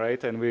same,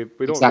 right? And we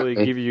don't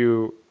really give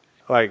you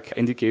like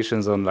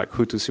indications on like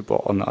who to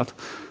support or not.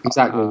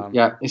 Exactly.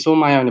 Yeah, it's all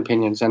my own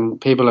opinions, and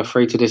people are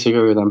free to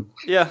disagree with them.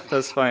 Yeah,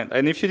 that's fine.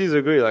 And if you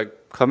disagree,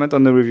 like comment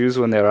on the reviews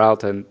when they're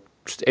out, and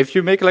if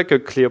you make like a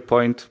clear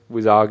point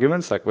with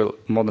arguments, like we're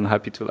more than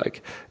happy to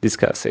like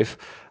discuss. If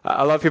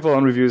a lot of people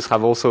on reviews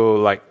have also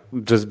like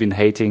just been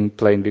hating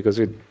plain because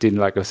we didn't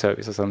like a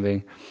service or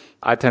something,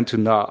 I tend to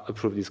not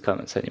approve these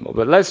comments anymore.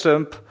 But let's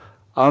jump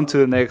on to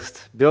the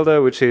next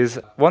builder, which is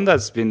one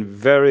that's been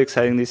very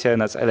exciting this year,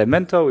 and that's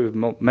Elementor.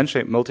 We've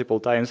mentioned it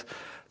multiple times.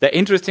 The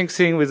interesting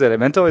thing with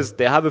Elementor is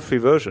they have a free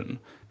version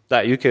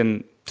that you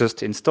can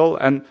just install.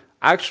 And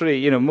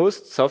actually,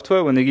 most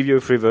software, when they give you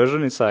a free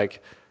version, it's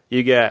like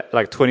you get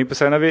like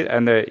 20% of it,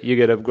 and you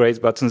get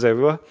upgrades buttons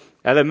everywhere.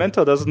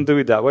 Elementor doesn't do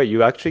it that way.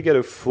 You actually get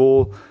a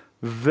full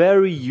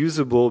very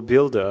usable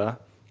builder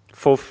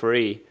for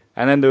free.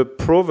 And then the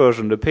pro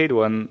version, the paid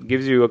one,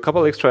 gives you a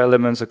couple extra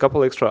elements, a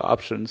couple extra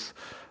options,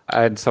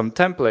 and some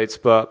templates,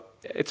 but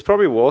it's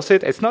probably worth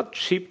it. It's not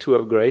cheap to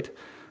upgrade,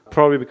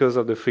 probably because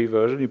of the free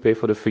version. You pay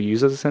for the free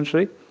users,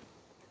 essentially.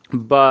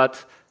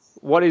 But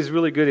what is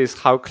really good is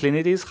how clean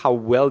it is, how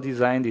well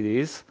designed it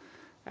is,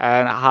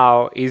 and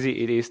how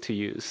easy it is to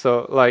use.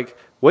 So, like,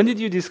 when did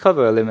you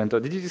discover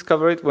Elementor? Did you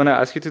discover it when I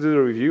asked you to do the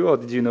review, or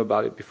did you know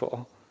about it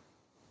before?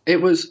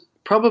 It was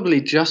probably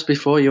just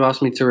before you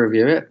asked me to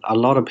review it. A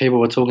lot of people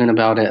were talking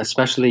about it,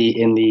 especially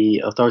in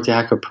the Authority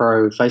Hacker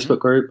Pro Facebook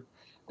group.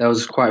 There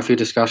was quite a few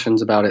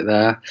discussions about it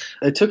there.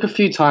 It took a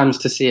few times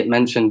to see it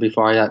mentioned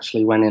before I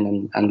actually went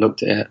in and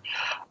looked at it.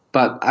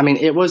 But, I mean,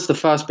 it was the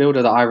first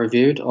builder that I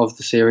reviewed of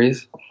the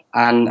series,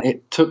 and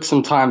it took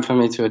some time for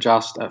me to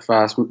adjust at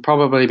first,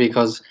 probably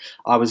because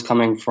I was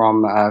coming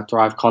from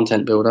Thrive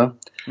Content Builder.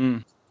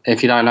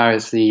 If you don't know,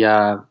 it's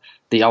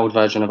the old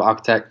version of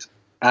Architect.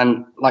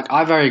 And, like,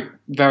 I very,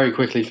 very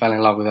quickly fell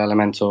in love with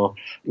Elementor.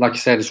 Like you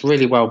said, it's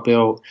really well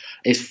built.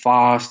 It's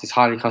fast. It's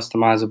highly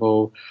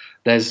customizable.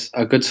 There's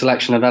a good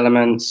selection of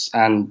elements,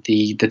 and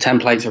the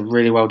templates are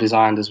really well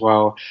designed as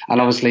well.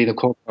 And obviously, the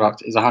core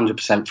product is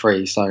 100%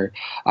 free. So,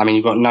 I mean,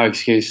 you've got no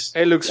excuse.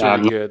 It looks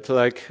really good.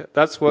 Like,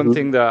 that's one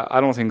thing that I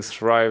don't think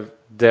Thrive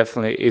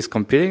definitely is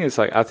competing. It's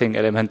like, I think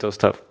Elementor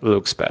stuff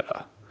looks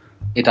better.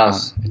 It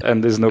does.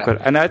 And there's no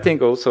question. And I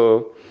think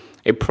also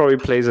it probably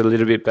plays a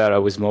little bit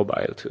better with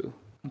mobile too.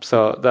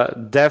 So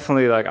that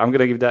definitely, like, I'm going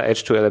to give that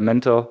edge to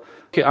Elementor.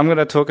 Okay, I'm going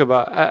to talk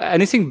about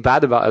anything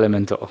bad about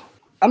Elementor.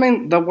 I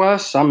mean, there were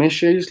some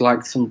issues,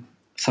 like some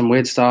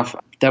weird stuff.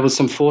 There was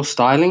some forced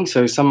styling,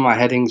 so some of my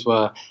headings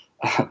were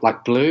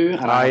like blue,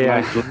 and I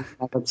had blue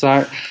on the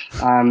website.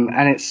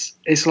 And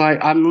it's like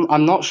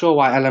I'm not sure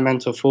why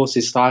Elementor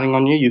forces styling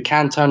on you. You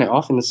can turn it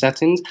off in the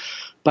settings,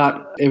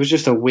 but it was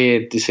just a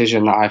weird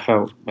decision that I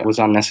felt was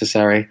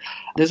unnecessary.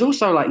 There's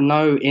also like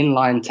no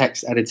inline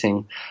text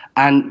editing,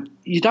 and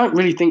you don't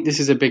really think this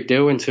is a big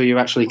deal until you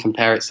actually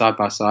compare it side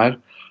by side.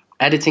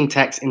 Editing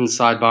text in the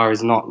sidebar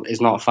is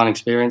not a fun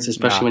experience,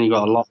 especially when you've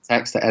got a lot of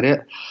text to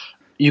edit.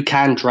 You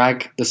can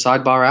drag the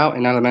sidebar out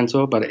in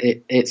Elementor, but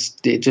it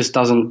just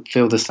doesn't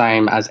feel the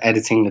same as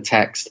editing the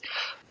text,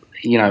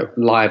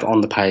 live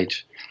on the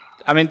page.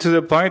 I mean, to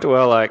the point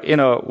where, like,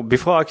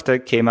 before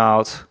Architect came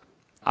out,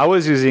 I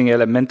was using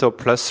Elementor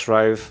plus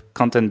Thrive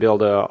Content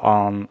Builder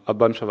on a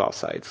bunch of our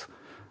sites.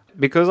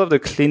 Because of the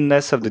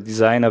cleanness of the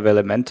design of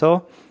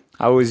Elementor,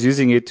 I was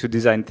using it to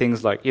design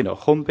things like,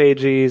 home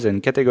pages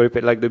and category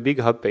pages, like the big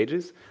hub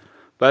pages.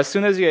 But as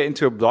soon as you get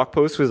into a blog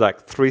post with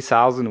like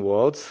 3,000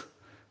 words,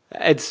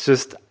 it's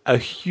just a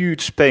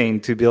huge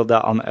pain to build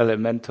that on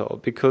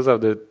Elementor because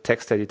of the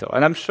text editor.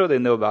 And I'm sure they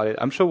know about it.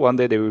 I'm sure one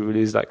day they will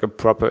release like a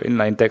proper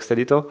inline text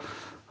editor.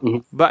 Mm-hmm.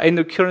 But in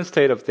the current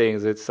state of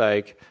things, it's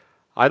like,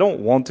 I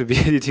don't want to be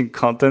editing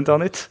content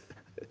on it.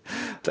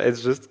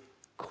 It's just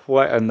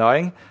quite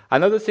annoying.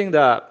 Another thing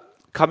that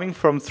coming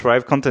from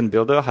Thrive Content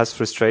Builder has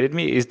frustrated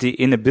me is the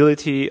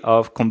inability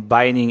of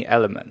combining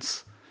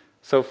elements.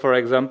 So, for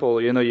example,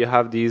 you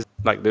have these,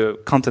 like the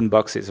content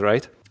boxes,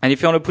 right? And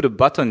if you want to put a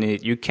button in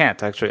it, you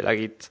can't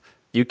actually.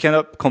 You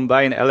cannot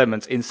combine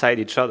elements inside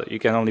each other. You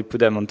can only put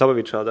them on top of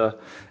each other,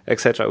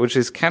 etc., which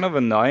is kind of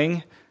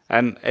annoying.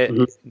 And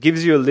it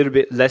gives you a little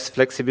bit less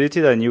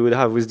flexibility than you would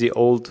have with the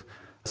old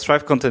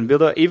Thrive Content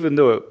Builder, even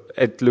though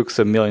it looks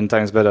a million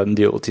times better than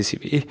the old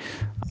TCP.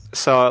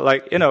 So,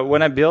 like,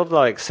 when I build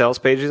like sales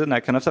pages and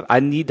that kind of stuff, I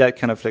need that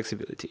kind of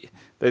flexibility.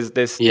 There's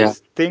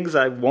things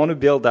I want to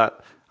build that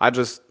I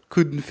just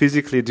couldn't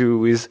physically do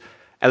with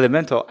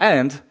Elementor,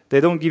 and they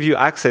don't give you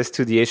access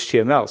to the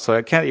HTML, so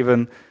I can't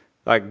even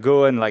like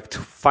go and like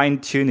fine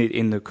tune it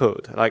in the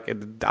code. Like,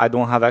 I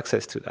don't have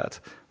access to that.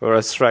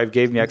 Whereas Thrive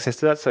gave me access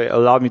to that, so it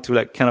allowed me to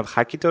like kind of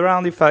hack it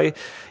around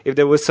if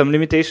there was some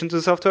limitation to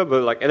the software.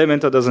 But like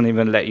Elementor doesn't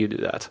even let you do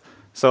that.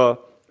 So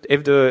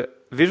if the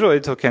visual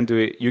editor can do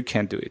it, you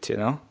can do it.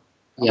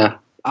 Yeah,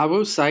 I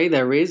will say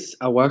there is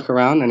a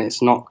workaround, and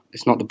it's not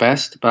the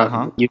best,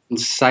 but you can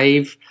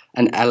save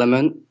an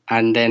element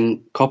and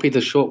then copy the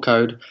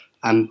shortcode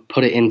and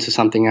put it into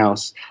something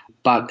else.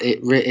 But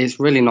it's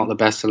really not the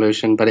best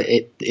solution, but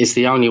it's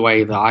the only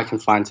way that I can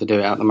find to do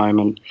it at the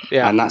moment.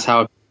 Yeah. And that's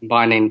how I'm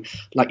combining,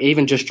 like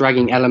even just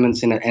dragging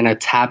elements in a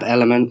tab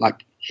element,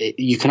 like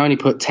you can only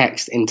put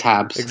text in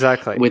tabs.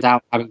 Exactly.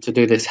 Without having to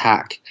do this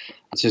hack.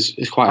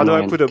 It's quite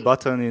annoying. How do I put a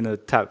button in a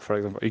tab, for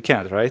example? You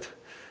can't, right?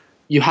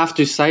 You have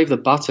to save the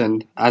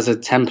button as a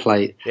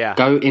template. Yeah.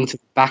 Go into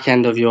the back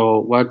end of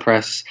your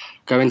WordPress,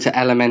 go into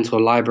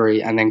Elementor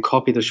library, and then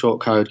copy the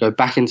shortcode. Go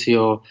back into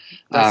your.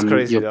 That's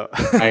crazy, though.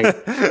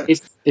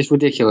 It's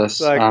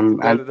ridiculous. Like,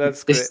 and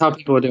this is how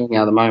people are doing it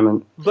at the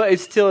moment. But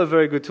it's still a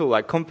very good tool.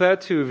 Like compared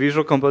to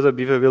Visual Composer,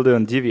 Beaver Builder,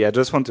 and Divi, I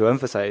just want to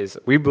emphasize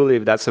we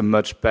believe that's a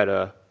much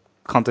better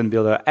content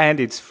builder, and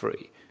it's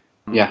free.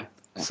 Yeah.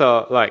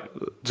 So, like,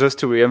 just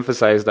to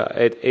re-emphasize that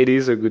it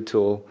is a good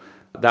tool.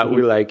 That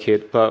we like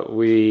it, but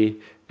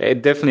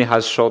it definitely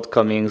has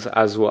shortcomings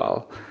as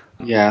well.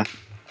 Yeah.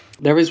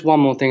 There is one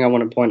more thing I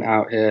want to point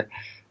out here.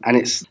 and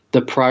it's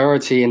the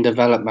priority in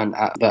development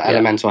that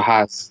Elementor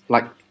has.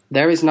 Like,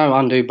 there is no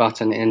undo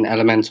button in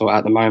Elementor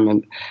at the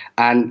moment,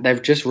 and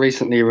they've just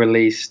recently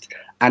released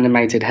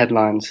animated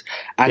headlines,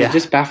 and it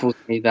just baffles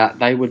me that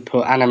they would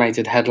put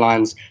animated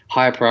headlines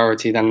higher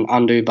priority than an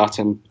undo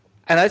button.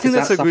 And I think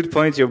that's a good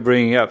point you're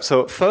bringing up.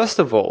 So first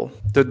of all,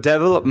 the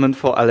development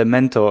for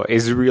Elementor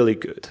is really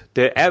good.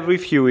 Every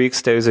few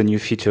weeks, there is a new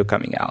feature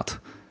coming out.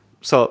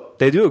 So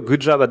they do a good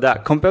job at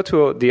that. Compared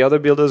to the other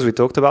builders we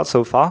talked about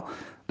so far,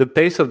 the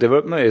pace of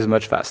development is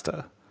much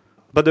faster.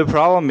 But the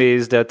problem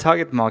is their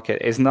target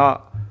market is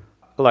not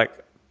like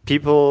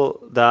people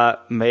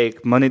that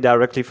make money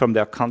directly from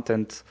their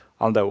content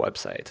on their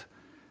website.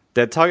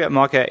 Their target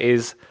market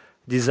is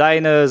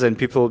designers and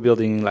people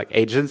building like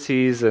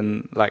agencies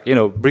and like,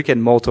 brick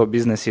and mortar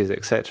businesses,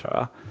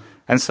 etc.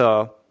 And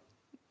so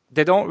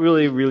they don't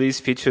really release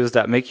features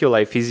that make your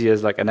life easy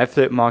as like an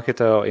affiliate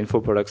marketer or info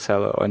product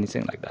seller or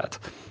anything like that.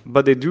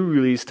 But they do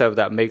release stuff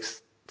that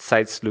makes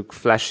sites look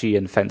flashy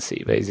and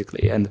fancy,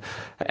 basically. And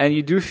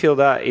you do feel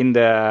that in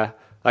the,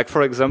 like,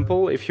 for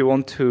example, if you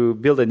want to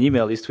build an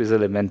email list with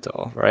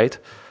Elementor, right?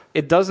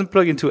 It doesn't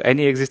plug into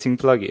any existing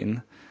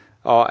plugin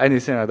or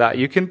anything like that.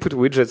 You can put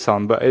widgets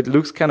on, but it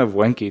looks kind of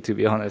wanky, to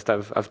be honest.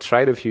 I've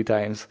tried a few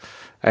times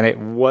and it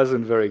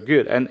wasn't very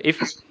good. And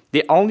if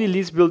the only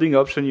list building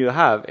option you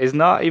have is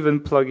not even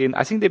plug-in,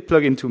 I think they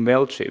plug into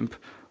MailChimp,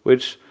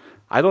 which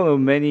I don't know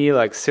many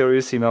like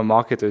serious email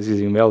marketers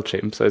using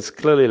MailChimp, so it's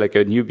clearly like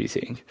a newbie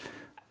thing.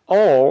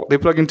 Or they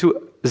plug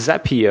into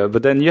Zapier,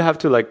 but then you have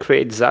to like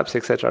create zaps,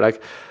 etc.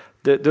 Like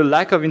the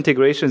lack of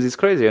integrations is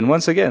crazy. And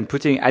once again,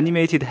 putting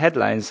animated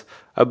headlines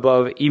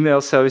above email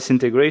service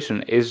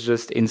integration is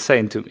just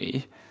insane to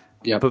me.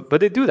 Yeah. But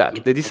they do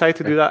that. They decide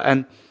to do that,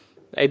 and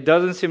it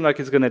doesn't seem like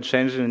it's going to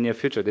change in the near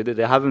future.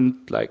 They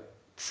haven't like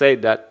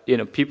said that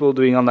people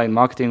doing online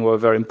marketing were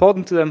very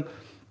important to them.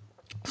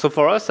 So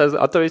for us as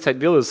authority site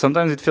builders,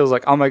 sometimes it feels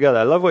like, oh my God,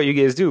 I love what you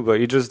guys do, but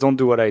you just don't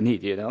do what I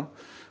need,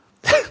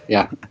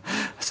 Yeah.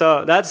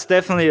 So that's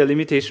definitely a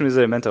limitation with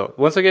Elementor.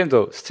 Once again,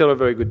 though, still a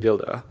very good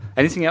builder.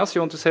 Anything else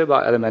you want to say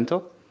about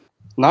Elementor?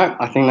 No,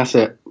 I think that's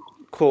it.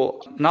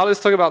 Cool. Now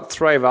let's talk about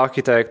Thrive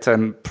Architect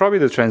and probably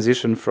the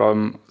transition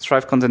from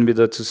Thrive Content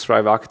Builder to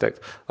Thrive Architect.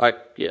 Like,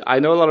 I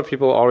know a lot of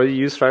people already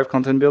use Thrive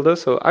Content Builder,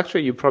 so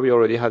actually you probably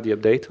already had the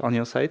update on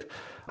your site.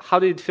 How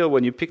did it feel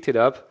when you picked it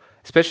up,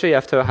 especially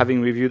after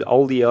having reviewed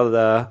all the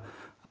other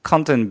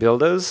content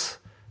builders?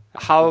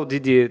 How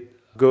did it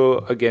go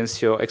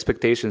against your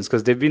expectations?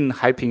 Because they've been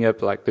hyping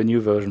up like the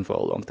new version for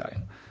a long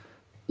time.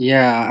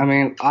 Yeah, I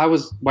mean, I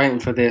was waiting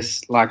for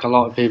this, like a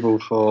lot of people,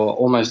 for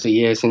almost a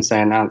year since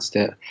they announced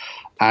it.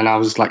 And I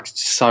was like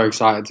so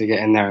excited to get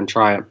in there and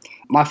try it.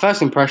 My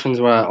first impressions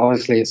were,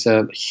 honestly, it's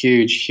a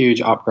huge, huge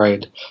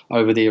upgrade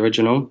over the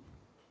original.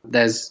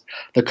 There's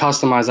the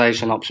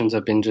customization options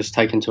have been just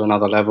taken to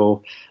another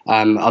level.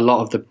 In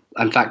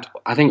fact,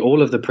 I think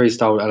all of the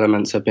pre-styled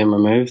elements have been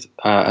removed,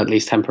 at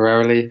least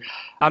temporarily.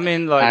 I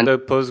mean, like the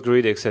post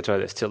grid, etc.,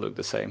 they still look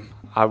the same.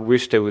 I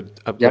wish they would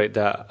upgrade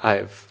that.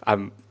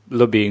 I'm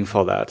lobbying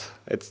for that.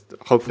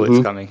 Hopefully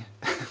it's coming.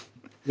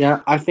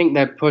 Yeah, I think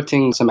they're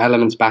putting some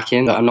elements back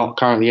in that are not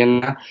currently in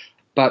there.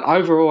 But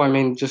overall, I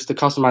mean, just the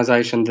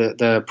customization,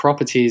 the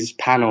properties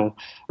panel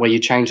where you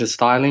change the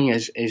styling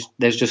is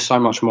there's just so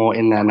much more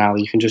in there now.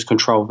 You can just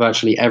control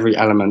virtually every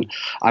element.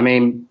 I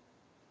mean,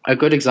 a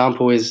good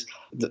example is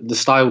the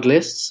styled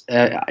lists.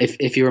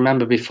 If you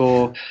remember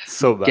before,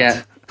 so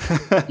bad.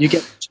 You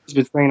get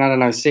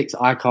between 6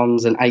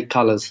 icons and 8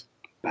 colors.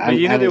 But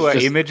there were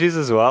images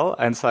as well,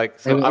 and it's like,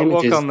 so I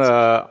work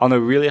on a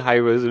really high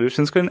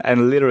resolution screen,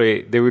 and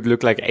literally they would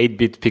look like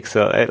 8-bit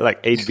pixel, like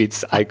 8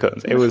 bits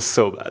icons. It was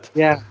so bad.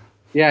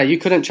 Yeah, you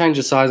couldn't change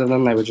the size of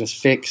them; they were just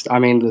fixed. I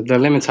mean, the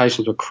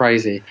limitations were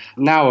crazy.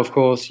 Now, of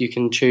course, you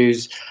can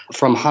choose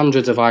from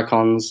hundreds of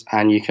icons,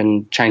 and you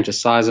can change the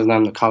size of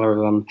them, the color of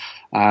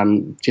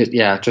them.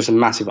 Just a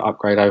massive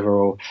upgrade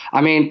overall.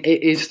 I mean,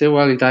 it is still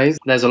early days.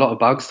 There's a lot of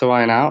bugs to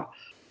iron out.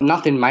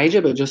 Nothing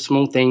major, but just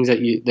small things that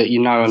you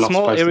know are not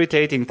small supposed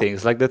irritating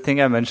things, like the thing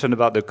I mentioned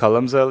about the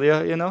columns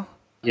earlier,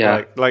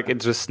 Yeah. Like it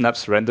just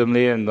snaps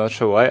randomly and not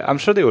sure why. I'm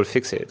sure they will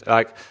fix it.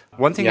 Like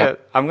one thing that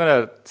I'm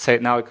going to say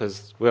it now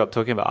because we are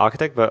talking about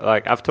Architect, but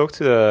like I've talked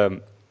to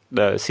the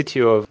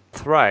CTO of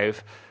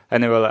Thrive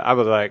and I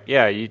was like,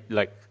 yeah,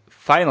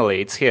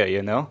 finally it's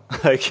here,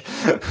 like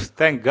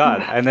thank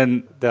God. And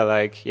then they're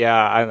like,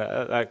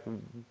 yeah,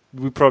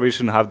 we probably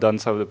shouldn't have done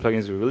some of the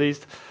plugins we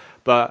released.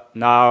 But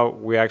now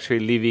we're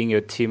actually leaving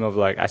a team of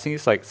I think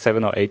it's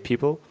 7 or 8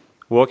 people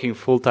working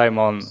full-time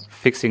on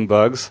fixing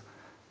bugs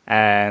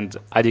and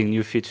adding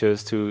new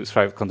features to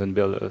Thrive Content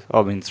Builder,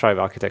 Thrive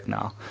Architect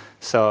now.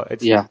 So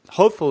it's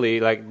hopefully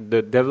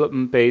the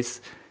development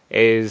pace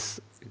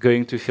is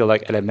going to feel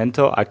like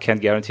Elementor. I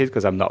can't guarantee it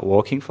because I'm not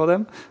working for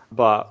them.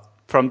 But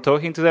from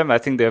talking to them, I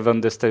think they've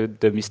understood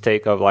the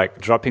mistake of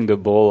dropping the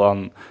ball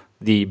on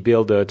the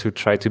builder to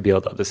try to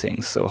build other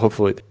things. So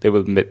hopefully they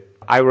will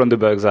iron the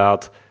bugs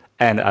out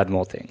and add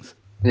more things.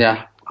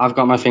 Yeah, I've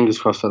got my fingers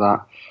crossed for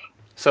that.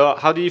 So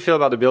how do you feel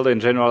about the builder in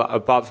general,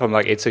 apart from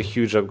like it's a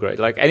huge upgrade?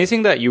 Like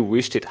anything that you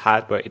wished it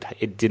had, but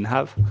it didn't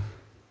have?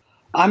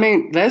 I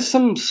mean, there's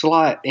some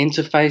slight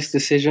interface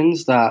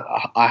decisions that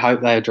I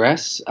hope they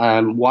address.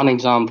 One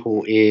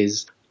example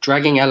is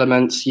dragging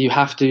elements. You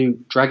have to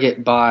drag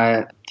it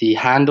by the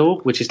handle,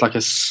 which is like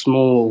a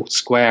small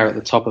square at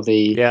the top of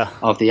the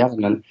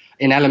element.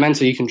 In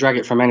Elementor, you can drag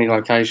it from any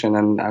location,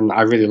 and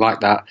I really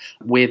like that.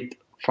 With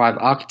Thrive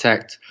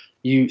Architect,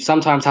 you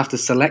sometimes have to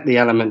select the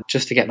element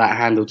just to get that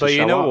handle to show up. But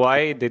you know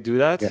why they do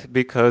that? Yeah.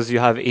 Because you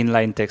have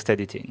inline text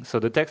editing. So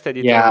the text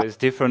editor is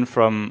different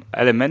from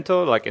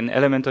Elementor. Like in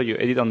Elementor, you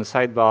edit on the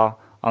sidebar.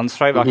 On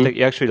Thrive Architect,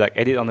 you actually like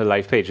edit on the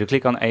live page. You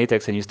click on any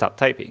text and you start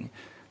typing.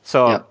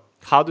 So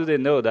how do they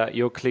know that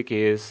your click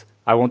is,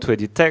 I want to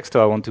edit text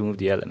or I want to move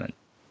the element?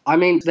 I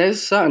mean,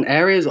 there's certain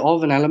areas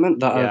of an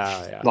element that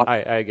are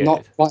like I get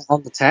not quite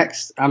on the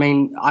text. I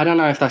mean, I don't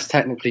know if that's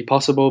technically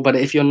possible, but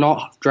if you're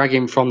not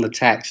dragging from the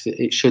text,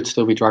 it should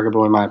still be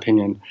draggable, in my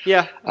opinion.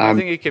 Yeah, I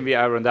think it can be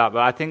ironed out.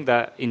 But I think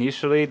that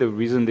initially the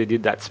reason they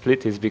did that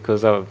split is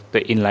because of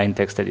the inline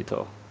text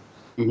editor.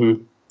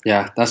 Mm-hmm.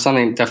 Yeah, that's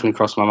something definitely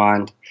crossed my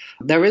mind.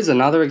 There is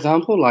another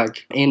example,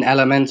 like in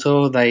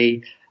Elementor,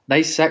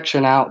 they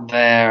section out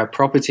their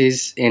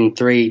properties in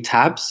 3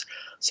 tabs.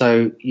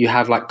 So you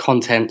have like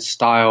content,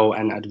 style,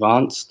 and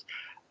advanced.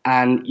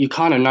 And you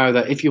kind of know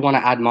that if you want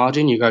to add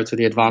margin, you go to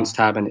the advanced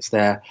tab and it's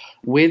there.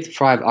 With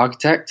Thrive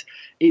Architect,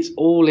 it's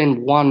all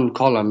in one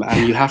column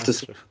and you have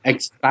to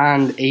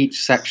expand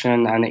each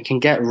section and it can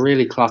get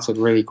really cluttered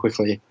really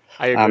quickly.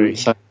 I agree.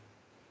 So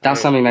that's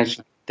something they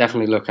should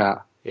definitely look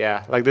at.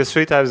 Yeah, like the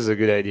 3 tabs is a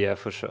good idea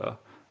for sure.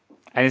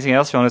 Anything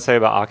else you want to say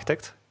about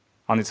Architect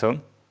on its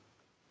own?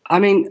 I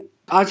mean,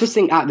 I just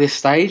think at this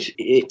stage,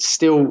 it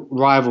still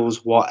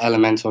rivals what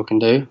Elementor can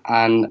do.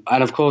 And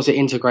of course, it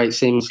integrates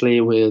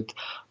seamlessly with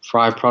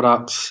Thrive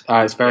products.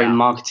 It's very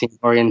marketing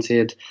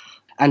oriented.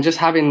 And just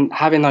having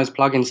those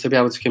plugins to be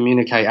able to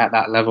communicate at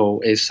that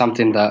level is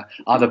something that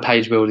other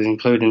page builders,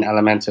 including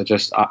Elementor,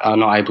 just are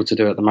not able to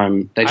do at the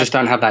moment. They just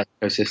don't have that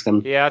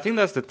ecosystem. Yeah, I think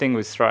that's the thing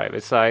with Thrive.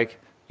 It's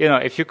like,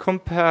 if you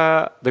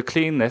compare the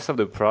cleanness of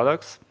the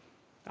products,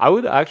 I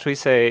would actually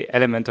say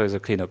Elementor is a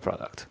cleaner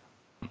product,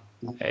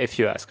 if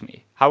you ask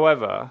me.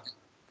 However,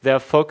 their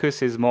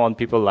focus is more on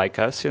people like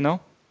us,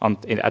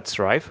 at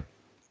Thrive.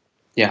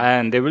 Yeah.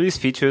 And they release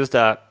features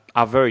that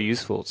are very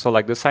useful. So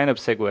like the sign-up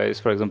segues,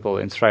 for example,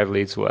 in Thrive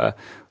Leads, were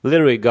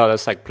literally got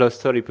us like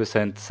plus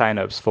 30%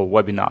 sign-ups for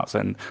webinars.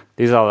 And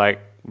these are like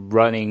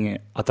running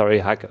Authority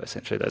Hacker,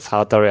 essentially. That's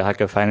how Authority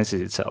Hacker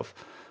finances itself.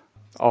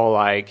 Or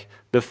like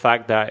the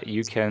fact that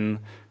you can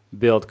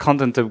build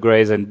content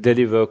upgrades and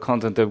deliver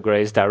content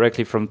upgrades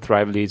directly from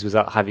Thrive Leads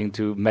without having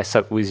to mess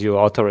up with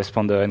your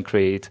autoresponder and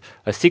create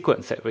a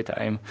sequence every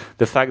time.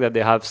 The fact that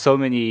they have so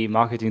many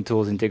marketing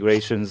tools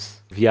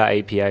integrations via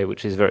API,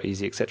 which is very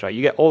easy, etc.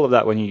 You get all of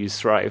that when you use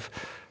Thrive.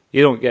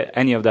 You don't get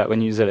any of that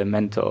when you use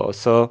Elementor.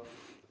 So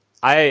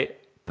I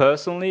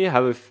personally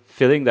have a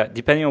feeling that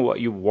depending on what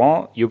you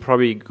want, you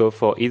probably go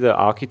for either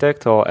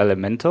Architect or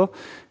Elementor.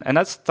 And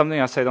that's something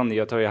I said on the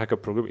Authority Hacker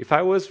program. If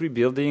I was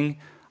rebuilding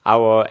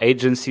our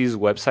agency's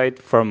website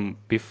from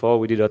before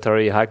we did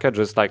Authority Hacker,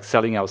 just like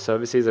selling our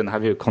services and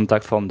having a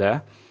contact form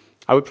there,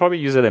 I would probably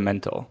use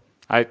Elementor.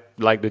 I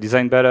like the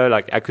design better.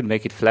 Like I could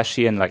make it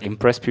flashy and like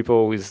impress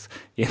people with,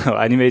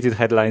 animated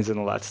headlines and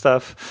all that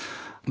stuff.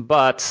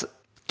 But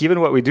given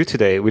what we do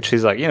today, which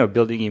is like,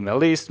 building email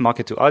lists,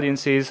 market to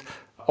audiences,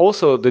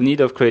 also the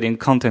need of creating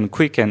content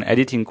quick and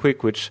editing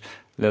quick, which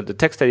the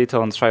text editor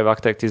on Thrive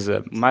Architect is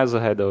miles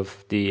ahead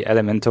of the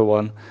Elementor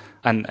one.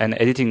 And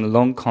editing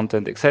long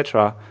content,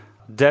 etc.,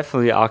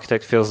 definitely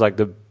Architect feels like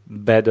the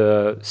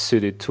better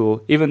suited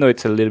tool, even though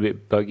it's a little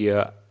bit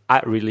buggier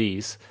at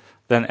release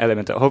than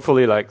Elementor.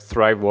 Hopefully, like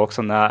Thrive works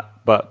on that,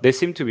 but they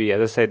seem to be, as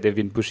I said, they've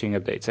been pushing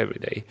updates every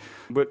day.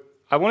 But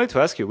I wanted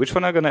to ask you, which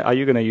one are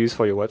you gonna use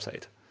for your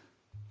website?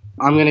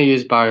 I'm going to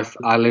use both.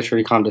 I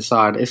literally can't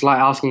decide. It's like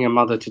asking a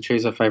mother to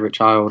choose her favorite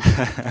child.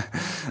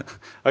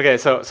 Okay,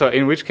 so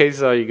in which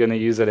cases are you going to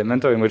use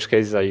Elementor? In which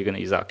cases are you going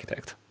to use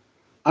Architect?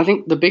 I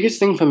think the biggest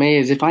thing for me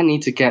is if I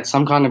need to get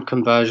some kind of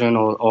conversion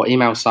or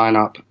email sign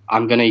up,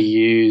 I'm going to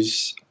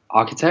use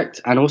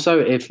Architect. And also,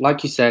 if,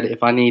 like you said,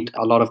 if I need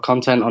a lot of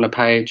content on a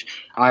page,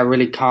 I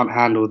really can't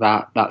handle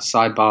that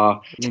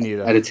sidebar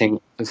editing.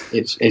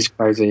 It's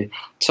crazy.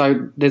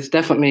 So there's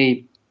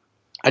definitely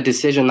a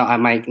decision that I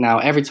make now.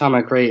 Every time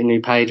I create a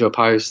new page or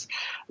post,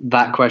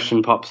 that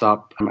question pops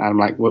up and I'm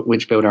like,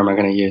 which builder am I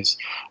going to use?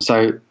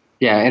 So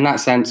yeah, in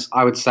that sense,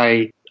 I would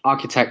say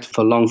Architect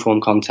for long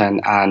form content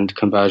and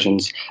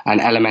conversions,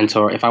 and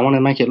Elementor if I want to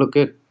make it look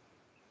good.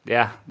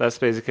 Yeah, that's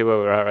basically where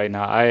we're at right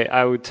now.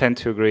 I would tend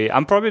to agree.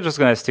 I'm probably just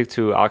going to stick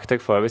to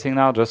Architect for everything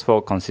now, just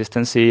for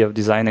consistency of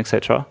design,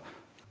 etc.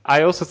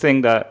 I also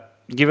think that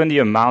given the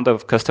amount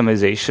of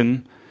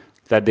customization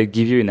that they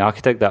give you in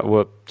Architect that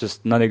were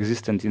just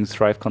non-existent in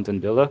Thrive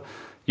Content Builder,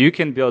 you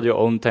can build your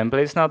own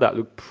templates now that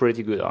look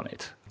pretty good on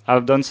it.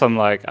 I've done some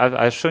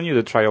I've shown you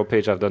the trial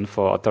page I've done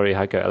for Authority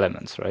Hacker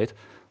Elements, right?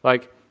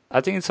 Like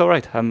I think it's all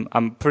right.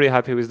 I'm pretty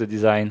happy with the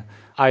design.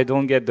 I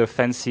don't get the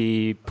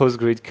fancy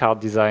post-grid card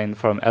design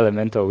from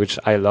Elementor, which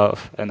I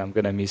love and I'm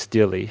gonna miss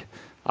dearly.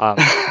 But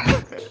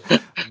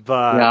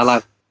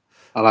Yeah,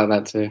 I like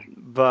that too.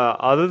 But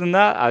other than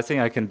that, I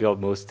think I can build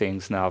most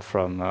things now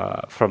from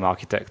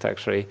Architect.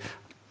 Actually,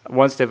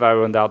 once they've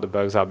ironed out the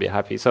bugs, I'll be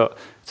happy. So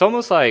it's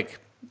almost like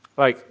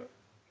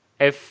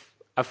if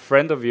a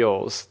friend of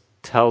yours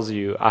tells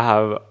you, "I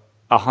have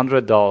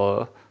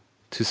 $100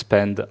 to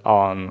spend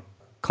on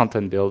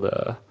content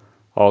builder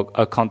or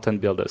a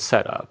content builder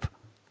setup,"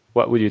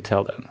 what would you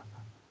tell them?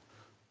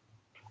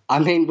 I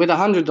mean, with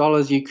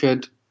 $100, you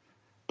could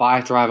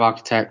buy Thrive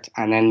Architect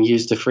and then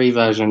use the free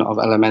version of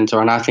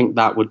Elementor, and I think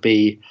that would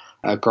be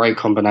a great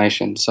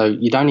combination. So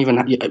you don't even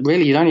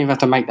have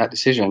to make that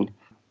decision.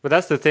 But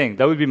that's the thing.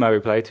 That would be my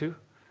reply too.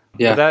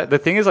 Yeah. But the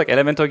thing is, like,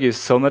 Elementor gives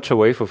so much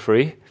away for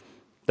free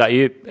that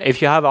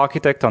if you have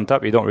Architect on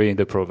top, you don't really need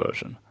the pro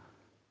version.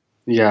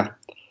 Yeah.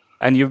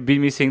 And you'd be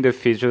missing the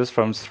features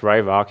from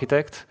Thrive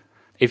Architect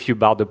if you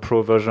bought the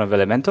pro version of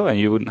Elementor, and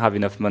you wouldn't have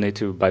enough money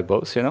to buy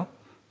both,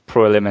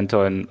 Pro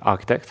Elementor and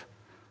Architect.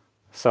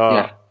 So,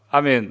 yeah. I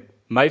mean,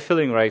 my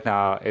feeling right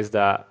now is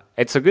that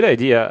it's a good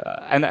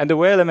idea. And the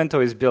way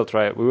Elementor is built,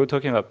 right? We were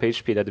talking about page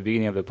speed at the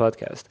beginning of the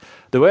podcast.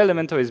 The way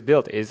Elementor is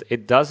built is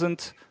it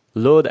doesn't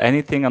load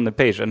anything on the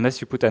page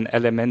unless you put an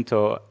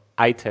Elementor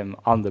item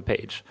on the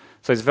page.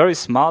 So it's very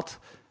smart.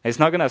 It's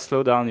not going to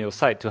slow down your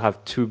site to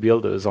have two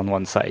builders on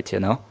one site,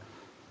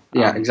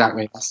 Yeah,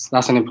 exactly.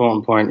 That's an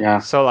important point, yeah.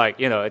 So,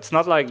 it's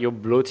not like you're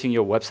bloating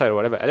your website or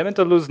whatever.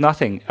 Elementor loses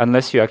nothing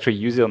unless you actually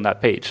use it on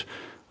that page.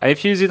 And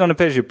if you use it on the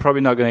page, you're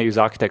probably not going to use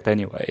Architect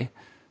anyway.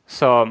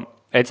 So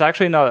it's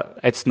actually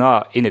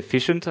not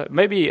inefficient.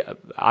 Maybe,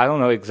 I don't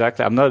know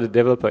exactly. I'm not a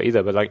developer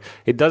either, but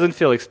it doesn't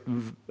feel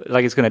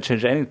like it's going to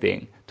change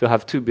anything to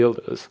have two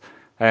builders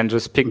and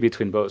just pick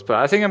between both. But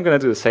I think I'm going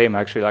to do the same,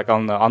 actually,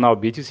 on our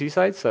B2C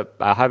sites.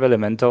 I have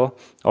Elementor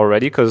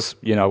already because,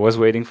 I was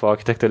waiting for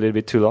Architect a little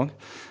bit too long.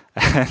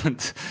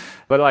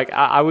 But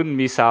I wouldn't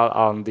miss out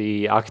on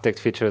the Architect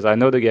features. I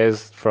know the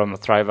guys from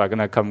Thrive are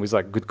gonna come with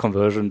good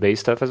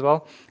conversion-based stuff as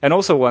well. And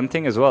also one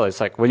thing as well,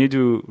 it's when you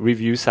do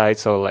review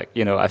sites or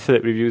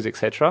affiliate reviews,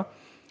 etc.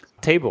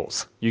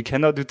 Tables. You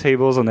cannot do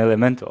tables on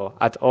Elementor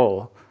at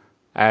all.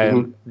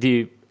 And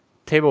the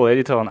table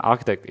editor on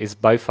Architect is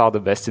by far the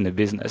best in the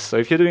business. So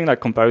if you're doing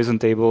comparison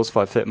tables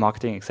for affiliate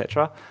marketing,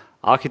 etc.,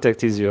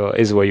 Architect is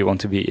where you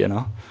want to be.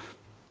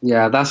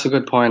 Yeah, that's a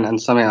good point,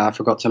 and something I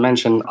forgot to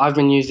mention. I've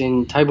been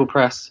using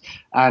TablePress,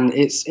 and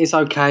it's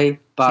okay,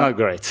 but it's not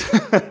great.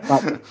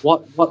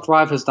 but what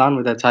Thrive has done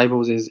with their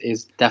tables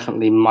is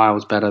definitely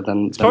miles better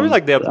than. It's probably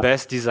their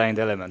best designed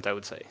element, I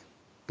would say.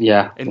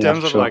 Yeah. In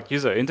terms of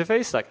user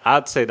interface,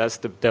 I'd say that's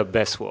their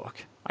best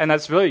work, and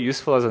that's very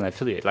useful as an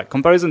affiliate.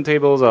 Comparison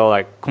tables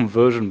are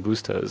conversion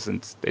boosters,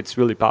 and it's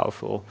really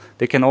powerful.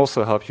 They can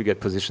also help you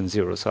get position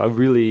 0. So I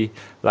really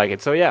like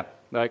it. So yeah,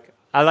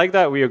 I like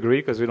that we agree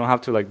because we don't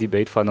have to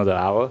debate for another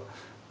hour.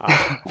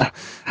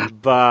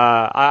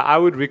 But I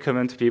would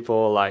recommend to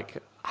people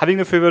having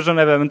the free version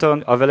of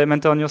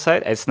Elementor on your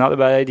site. It's not a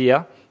bad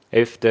idea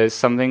if there's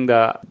something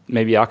that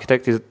maybe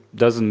Architect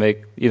doesn't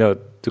make the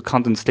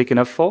content slick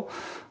enough for.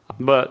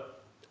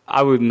 But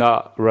I would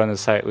not run a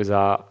site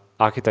without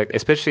Architect,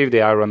 especially if they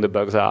run the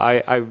bugs.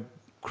 I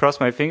cross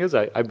my fingers.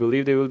 I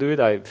believe they will do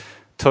it.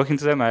 Talking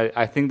to them,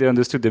 I think they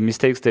understood the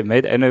mistakes they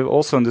made, and they've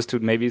also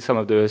understood maybe some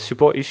of the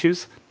support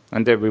issues.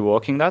 And they're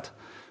reworking that.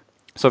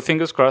 So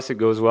fingers crossed it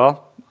goes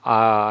well.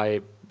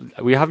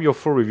 We have your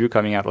full review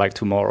coming out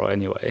tomorrow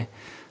anyway.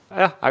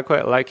 Yeah, I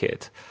quite like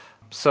it.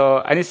 So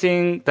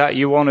anything that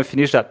you want to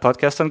finish that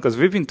podcast on? Because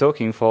we've been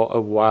talking for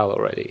a while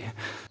already.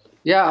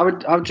 Yeah, I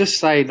would just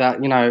say that,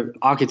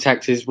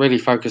 Architect is really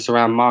focused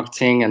around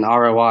marketing and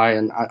ROI.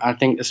 And I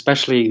think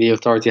especially the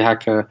Authority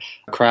Hacker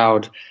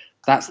crowd,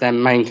 that's their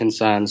main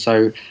concern.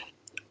 So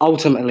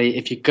ultimately,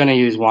 if you're going to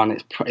use one,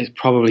 it's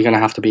probably going to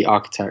have to be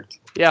Architect.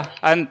 Yeah,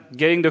 and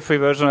getting the free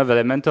version of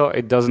Elementor,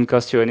 it doesn't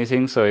cost you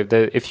anything. So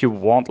if you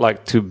want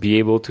to be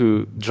able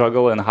to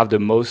juggle and have the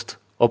most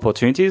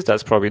opportunities,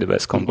 that's probably the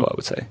best combo, I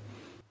would say.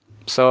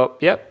 So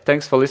yeah,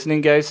 thanks for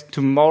listening, guys.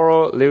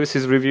 Tomorrow,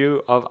 Lewis's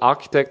review of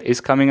Architect is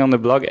coming on the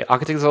blog.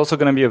 Architect is also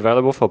going to be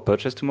available for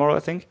purchase tomorrow,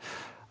 I think.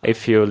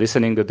 If you're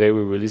listening the day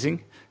we're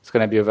releasing, it's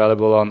going to be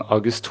available on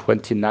August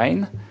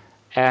 29.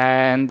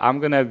 And I'm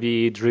going to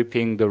be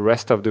dripping the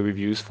rest of the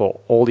reviews for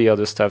all the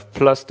other stuff,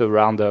 plus the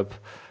roundup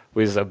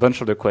with a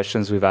bunch of the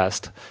questions we've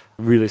asked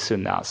really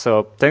soon now.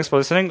 So thanks for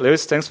listening.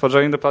 Lewis, thanks for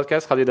joining the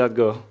podcast. How did that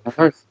go? Of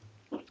course.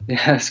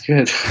 Yeah, it's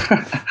good.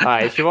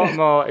 If you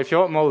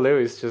want more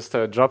Lewis, just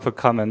drop a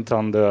comment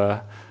on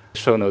the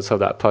show notes of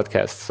that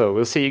podcast. So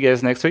we'll see you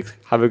guys next week.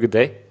 Have a good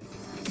day.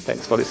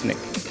 Thanks for listening.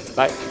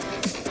 Bye.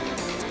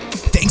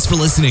 Thanks for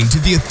listening to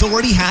the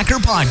Authority Hacker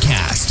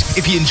Podcast.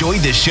 If you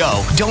enjoyed this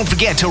show, don't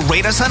forget to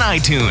rate us on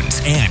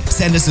iTunes and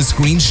send us a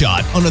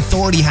screenshot on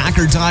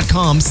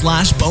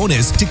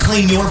authorityhacker.com/bonus to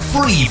claim your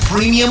free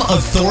premium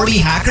Authority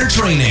Hacker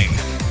training.